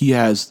feel like he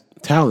has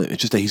talent.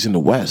 It's just that he's in the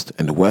West,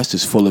 and the West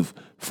is full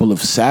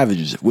of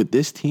savages. With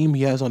this team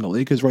he has on the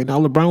Lakers right now,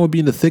 LeBron would be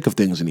in the thick of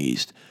things in the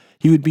East.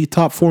 He would be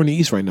top 4 in the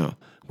East right now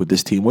with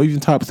this team, or even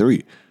top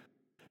 3.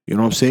 You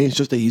know what I'm saying? It's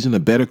just that he's in a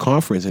better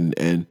conference,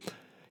 and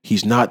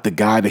he's not the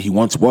guy that he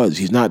once was.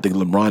 He's not the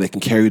LeBron that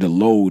can carry the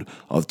load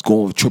of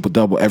going with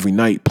triple-double every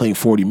night, playing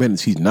 40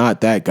 minutes. He's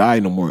not that guy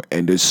no more.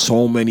 And there's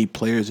so many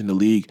players in the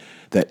league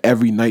that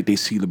every night they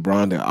see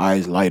LeBron, their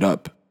eyes light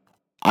up.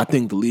 I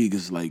think the league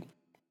is like,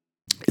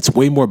 it's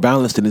way more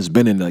balanced than it's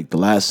been in like the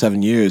last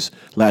 10 years.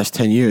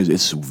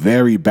 It's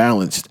very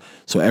balanced.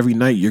 So every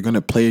night you're going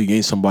to play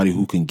against somebody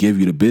who can give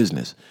you the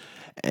business.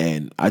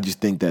 And I just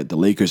think that the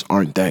Lakers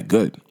aren't that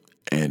good.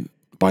 And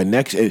by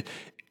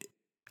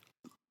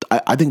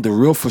I think the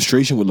real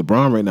frustration with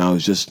LeBron right now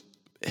is just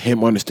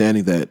him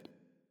understanding that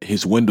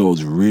his window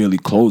is really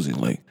closing.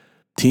 Like,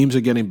 teams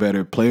are getting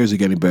better, players are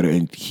getting better,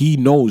 and he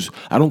knows,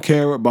 I don't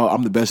care about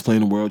I'm the best player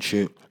in the world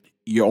shit.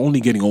 You're only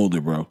getting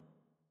older, bro.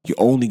 You're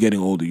only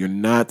getting older. You're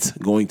not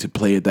going to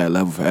play at that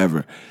level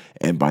forever.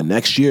 And by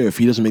next year, if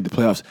he doesn't make the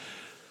playoffs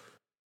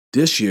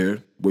this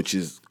year, which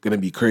is going to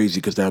be crazy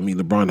because that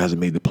means LeBron hasn't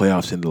made the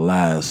playoffs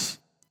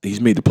he's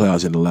made the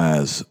playoffs in the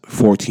last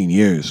 14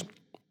 years.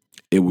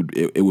 It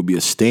would be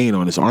a stain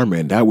on his armor.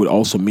 And that would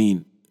also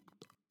mean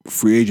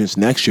free agents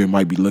next year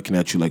might be looking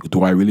at you like,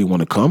 do I really want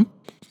to come?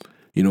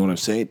 You know what I'm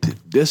saying?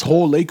 This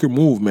whole Laker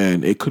move,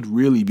 man, it could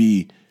really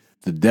be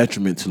the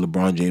detriment to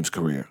LeBron James'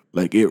 career.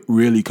 Like, it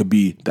really could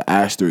be the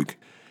asterisk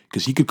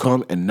because he could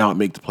come and not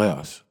make the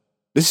playoffs.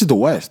 This is the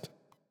West.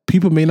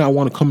 People may not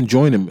want to come and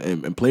join him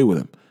and play with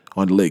him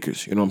on the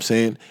Lakers. You know what I'm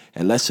saying?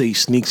 And let's say he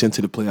sneaks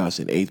into the playoffs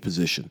in 8th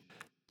position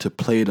to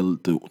play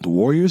the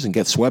Warriors and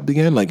get swept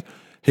again. Like,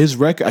 his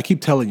record, I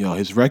keep telling y'all,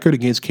 his record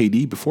against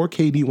KD, before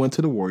KD went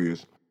to the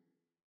Warriors,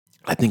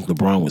 I think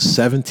LeBron was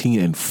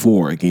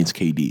 17-4 against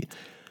KD.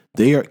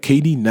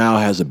 KD now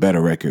has a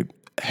better record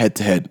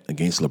head-to-head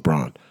against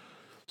LeBron.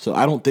 So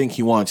I don't think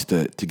he wants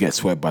to get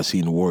swept by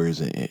seeing the Warriors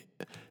in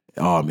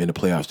the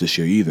playoffs this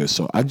year either.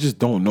 So I just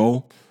don't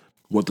know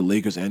what the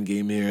Lakers' end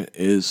game here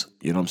is.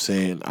 You know what I'm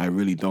saying? I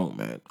really don't,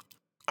 man.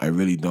 I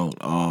really don't.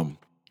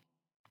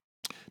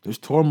 there's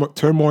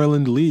turmoil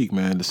in the league,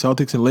 man. The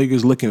Celtics and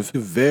Lakers looking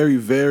very,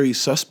 very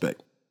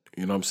suspect.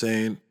 You know what I'm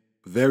saying?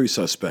 Very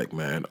suspect,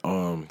 man.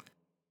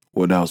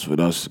 What else? What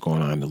else is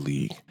going on in the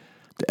league?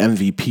 The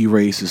MVP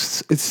race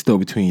is it's still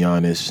between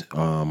Giannis,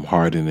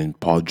 Harden, and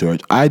Paul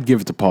George. I'd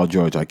give it to Paul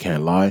George. I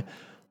can't lie,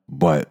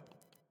 but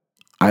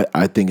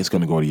I think it's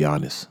going to go to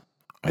Giannis.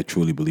 I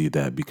truly believe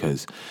that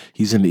because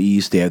he's in the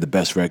East. They have the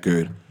best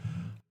record.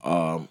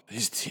 And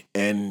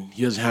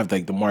he doesn't have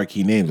like the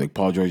marquee names like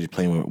Paul George is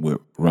playing with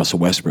Russell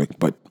Westbrook.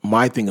 But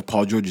my thing is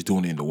Paul George is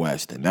doing it in the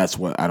West, and that's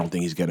what I don't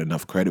think he's getting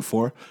enough credit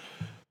for.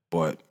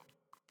 But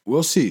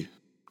we'll see.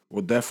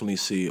 We'll definitely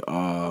see.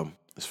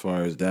 As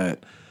far as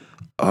that,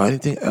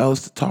 anything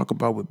else to talk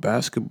about with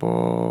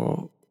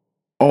basketball?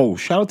 Oh,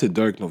 shout out to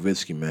Dirk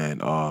Nowitzki,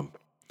 man.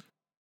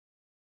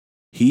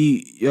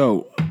 He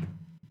yo,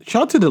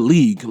 shout out to the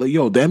league. Like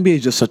yo, the NBA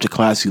is just such a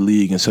classy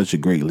league and such a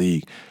great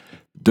league.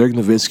 Dirk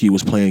Nowitzki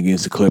was playing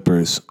against the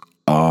Clippers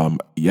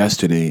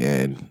yesterday,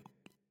 and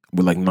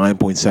with like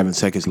 9.7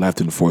 seconds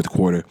left in the fourth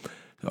quarter,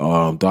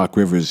 Doc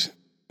Rivers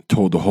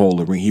told the whole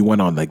ring. He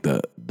went on like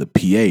the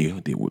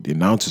PA, the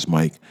announcer's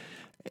mic,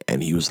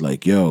 and he was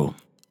like, "Yo,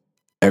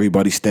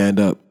 everybody stand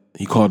up."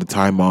 He called a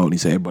timeout and he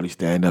said, "Everybody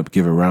stand up,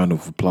 give a round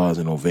of applause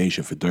and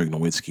ovation for Dirk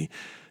Nowitzki."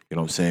 You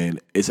know what I'm saying?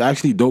 It's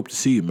actually dope to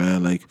see,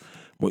 man. Like,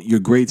 what your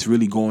greats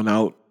really going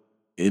out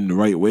in the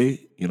right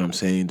way. You know what I'm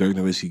saying? Dirk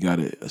Nowitzki got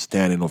a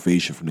standing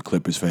ovation from the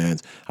Clippers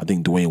fans. I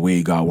think Dwayne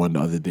Wade got one the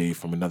other day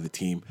from another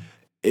team.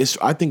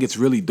 I think it's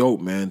really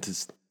dope, man,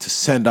 to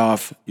send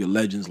off your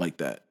legends like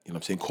that. You know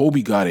what I'm saying?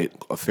 Kobe got it,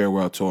 a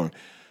farewell tour.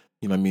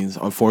 You know what I mean?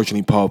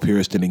 Unfortunately, Paul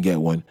Pierce didn't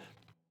get one.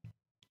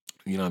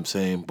 You know what I'm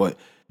saying? But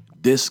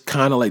this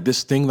kind of like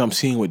this thing that I'm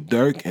seeing with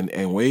Dirk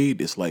and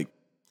Wade, it's like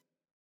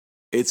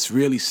it's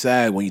really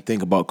sad when you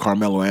think about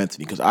Carmelo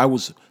Anthony because I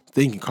was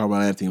thinking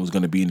Carmelo Anthony was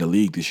going to be in the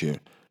league this year,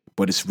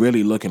 but it's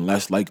really looking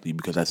less likely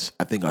because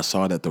I think I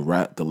saw that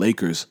the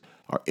Lakers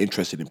are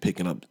interested in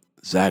picking up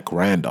Zach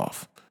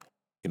Randolph.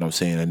 You know what I'm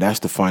saying? And that's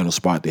the final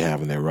spot they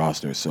have in their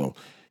roster, so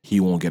he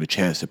won't get a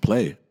chance to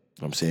play. You know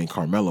what I'm saying?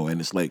 Carmelo, and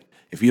it's like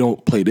if he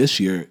don't play this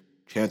year,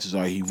 chances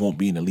are he won't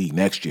be in the league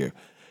next year.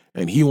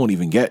 And he won't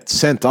even get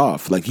sent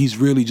off. Like he's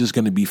really just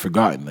going to be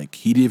forgotten. Like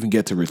he didn't even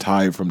get to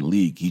retire from the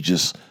league. He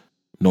just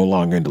no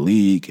longer in the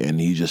league, and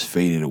he just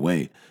faded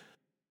away.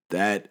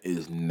 That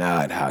is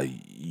not how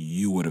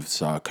you would have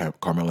saw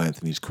Carmelo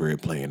Anthony's career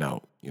playing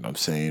out. You know what I'm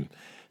saying?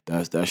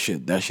 That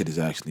shit. That shit is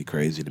actually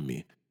crazy to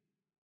me.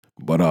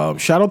 But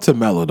shout out to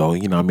Melo though.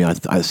 You know, what I mean,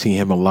 I see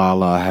him and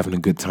Lala having a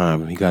good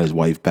time. He got his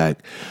wife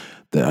back.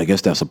 I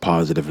guess that's a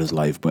positive in his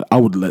life. But I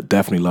would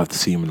definitely love to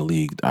see him in the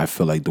league. I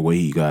feel like the way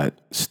he got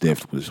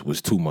stiffed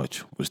was too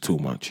much. Was too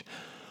much.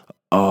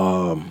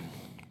 Um,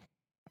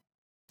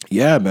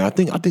 yeah, man. I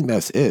think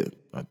that's it.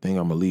 I think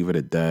I'm gonna leave it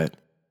at that.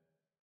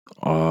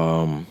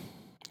 Um,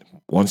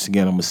 Once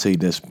again, I'm gonna say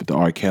this with the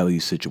R. Kelly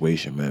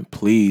situation, man.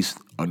 Please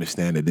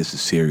understand that this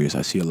is serious.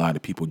 I see a lot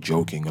of people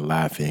joking and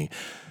laughing.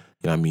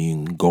 You know what I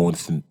mean? Going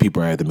to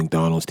people are at the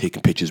McDonald's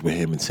taking pictures with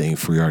him and saying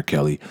free R.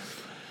 Kelly.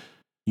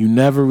 You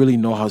never really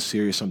know how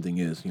serious something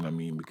is, you know what I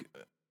mean?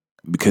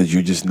 Because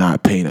you're just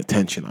not paying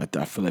attention.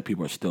 I feel like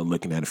people are still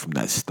looking at it from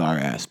that star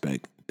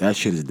aspect. That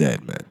shit is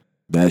dead, man.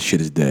 That shit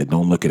is dead.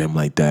 Don't look at him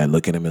like that.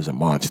 Look at him as a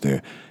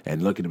monster.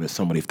 And look at him as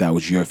somebody, if that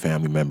was your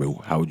family member,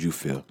 how would you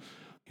feel?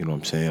 You know what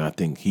I'm saying? I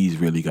think he's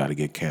really got to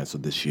get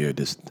canceled this year.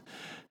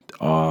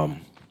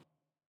 Um,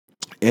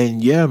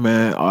 and yeah,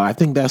 man, I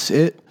think that's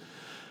it.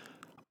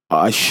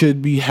 I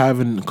should be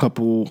having a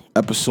couple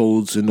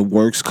episodes in the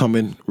works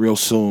coming real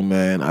soon,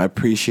 man. I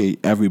appreciate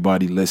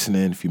everybody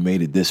listening. If you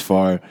made it this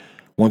far,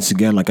 once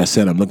again, like I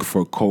said, I'm looking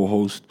for a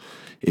co-host.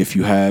 If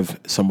you have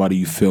somebody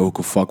you feel who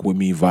could fuck with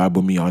me, vibe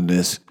with me on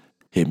this,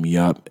 hit me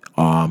up.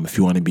 If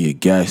you want to be a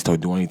guest or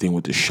do anything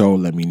with the show,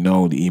 let me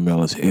know. The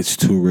email is it's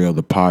too real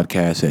the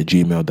podcast at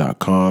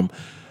gmail.com.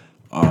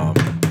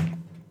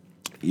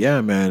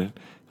 Yeah, man.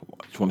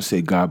 I just want to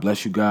say God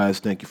bless you guys.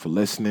 Thank you for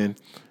listening.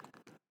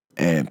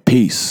 And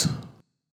peace.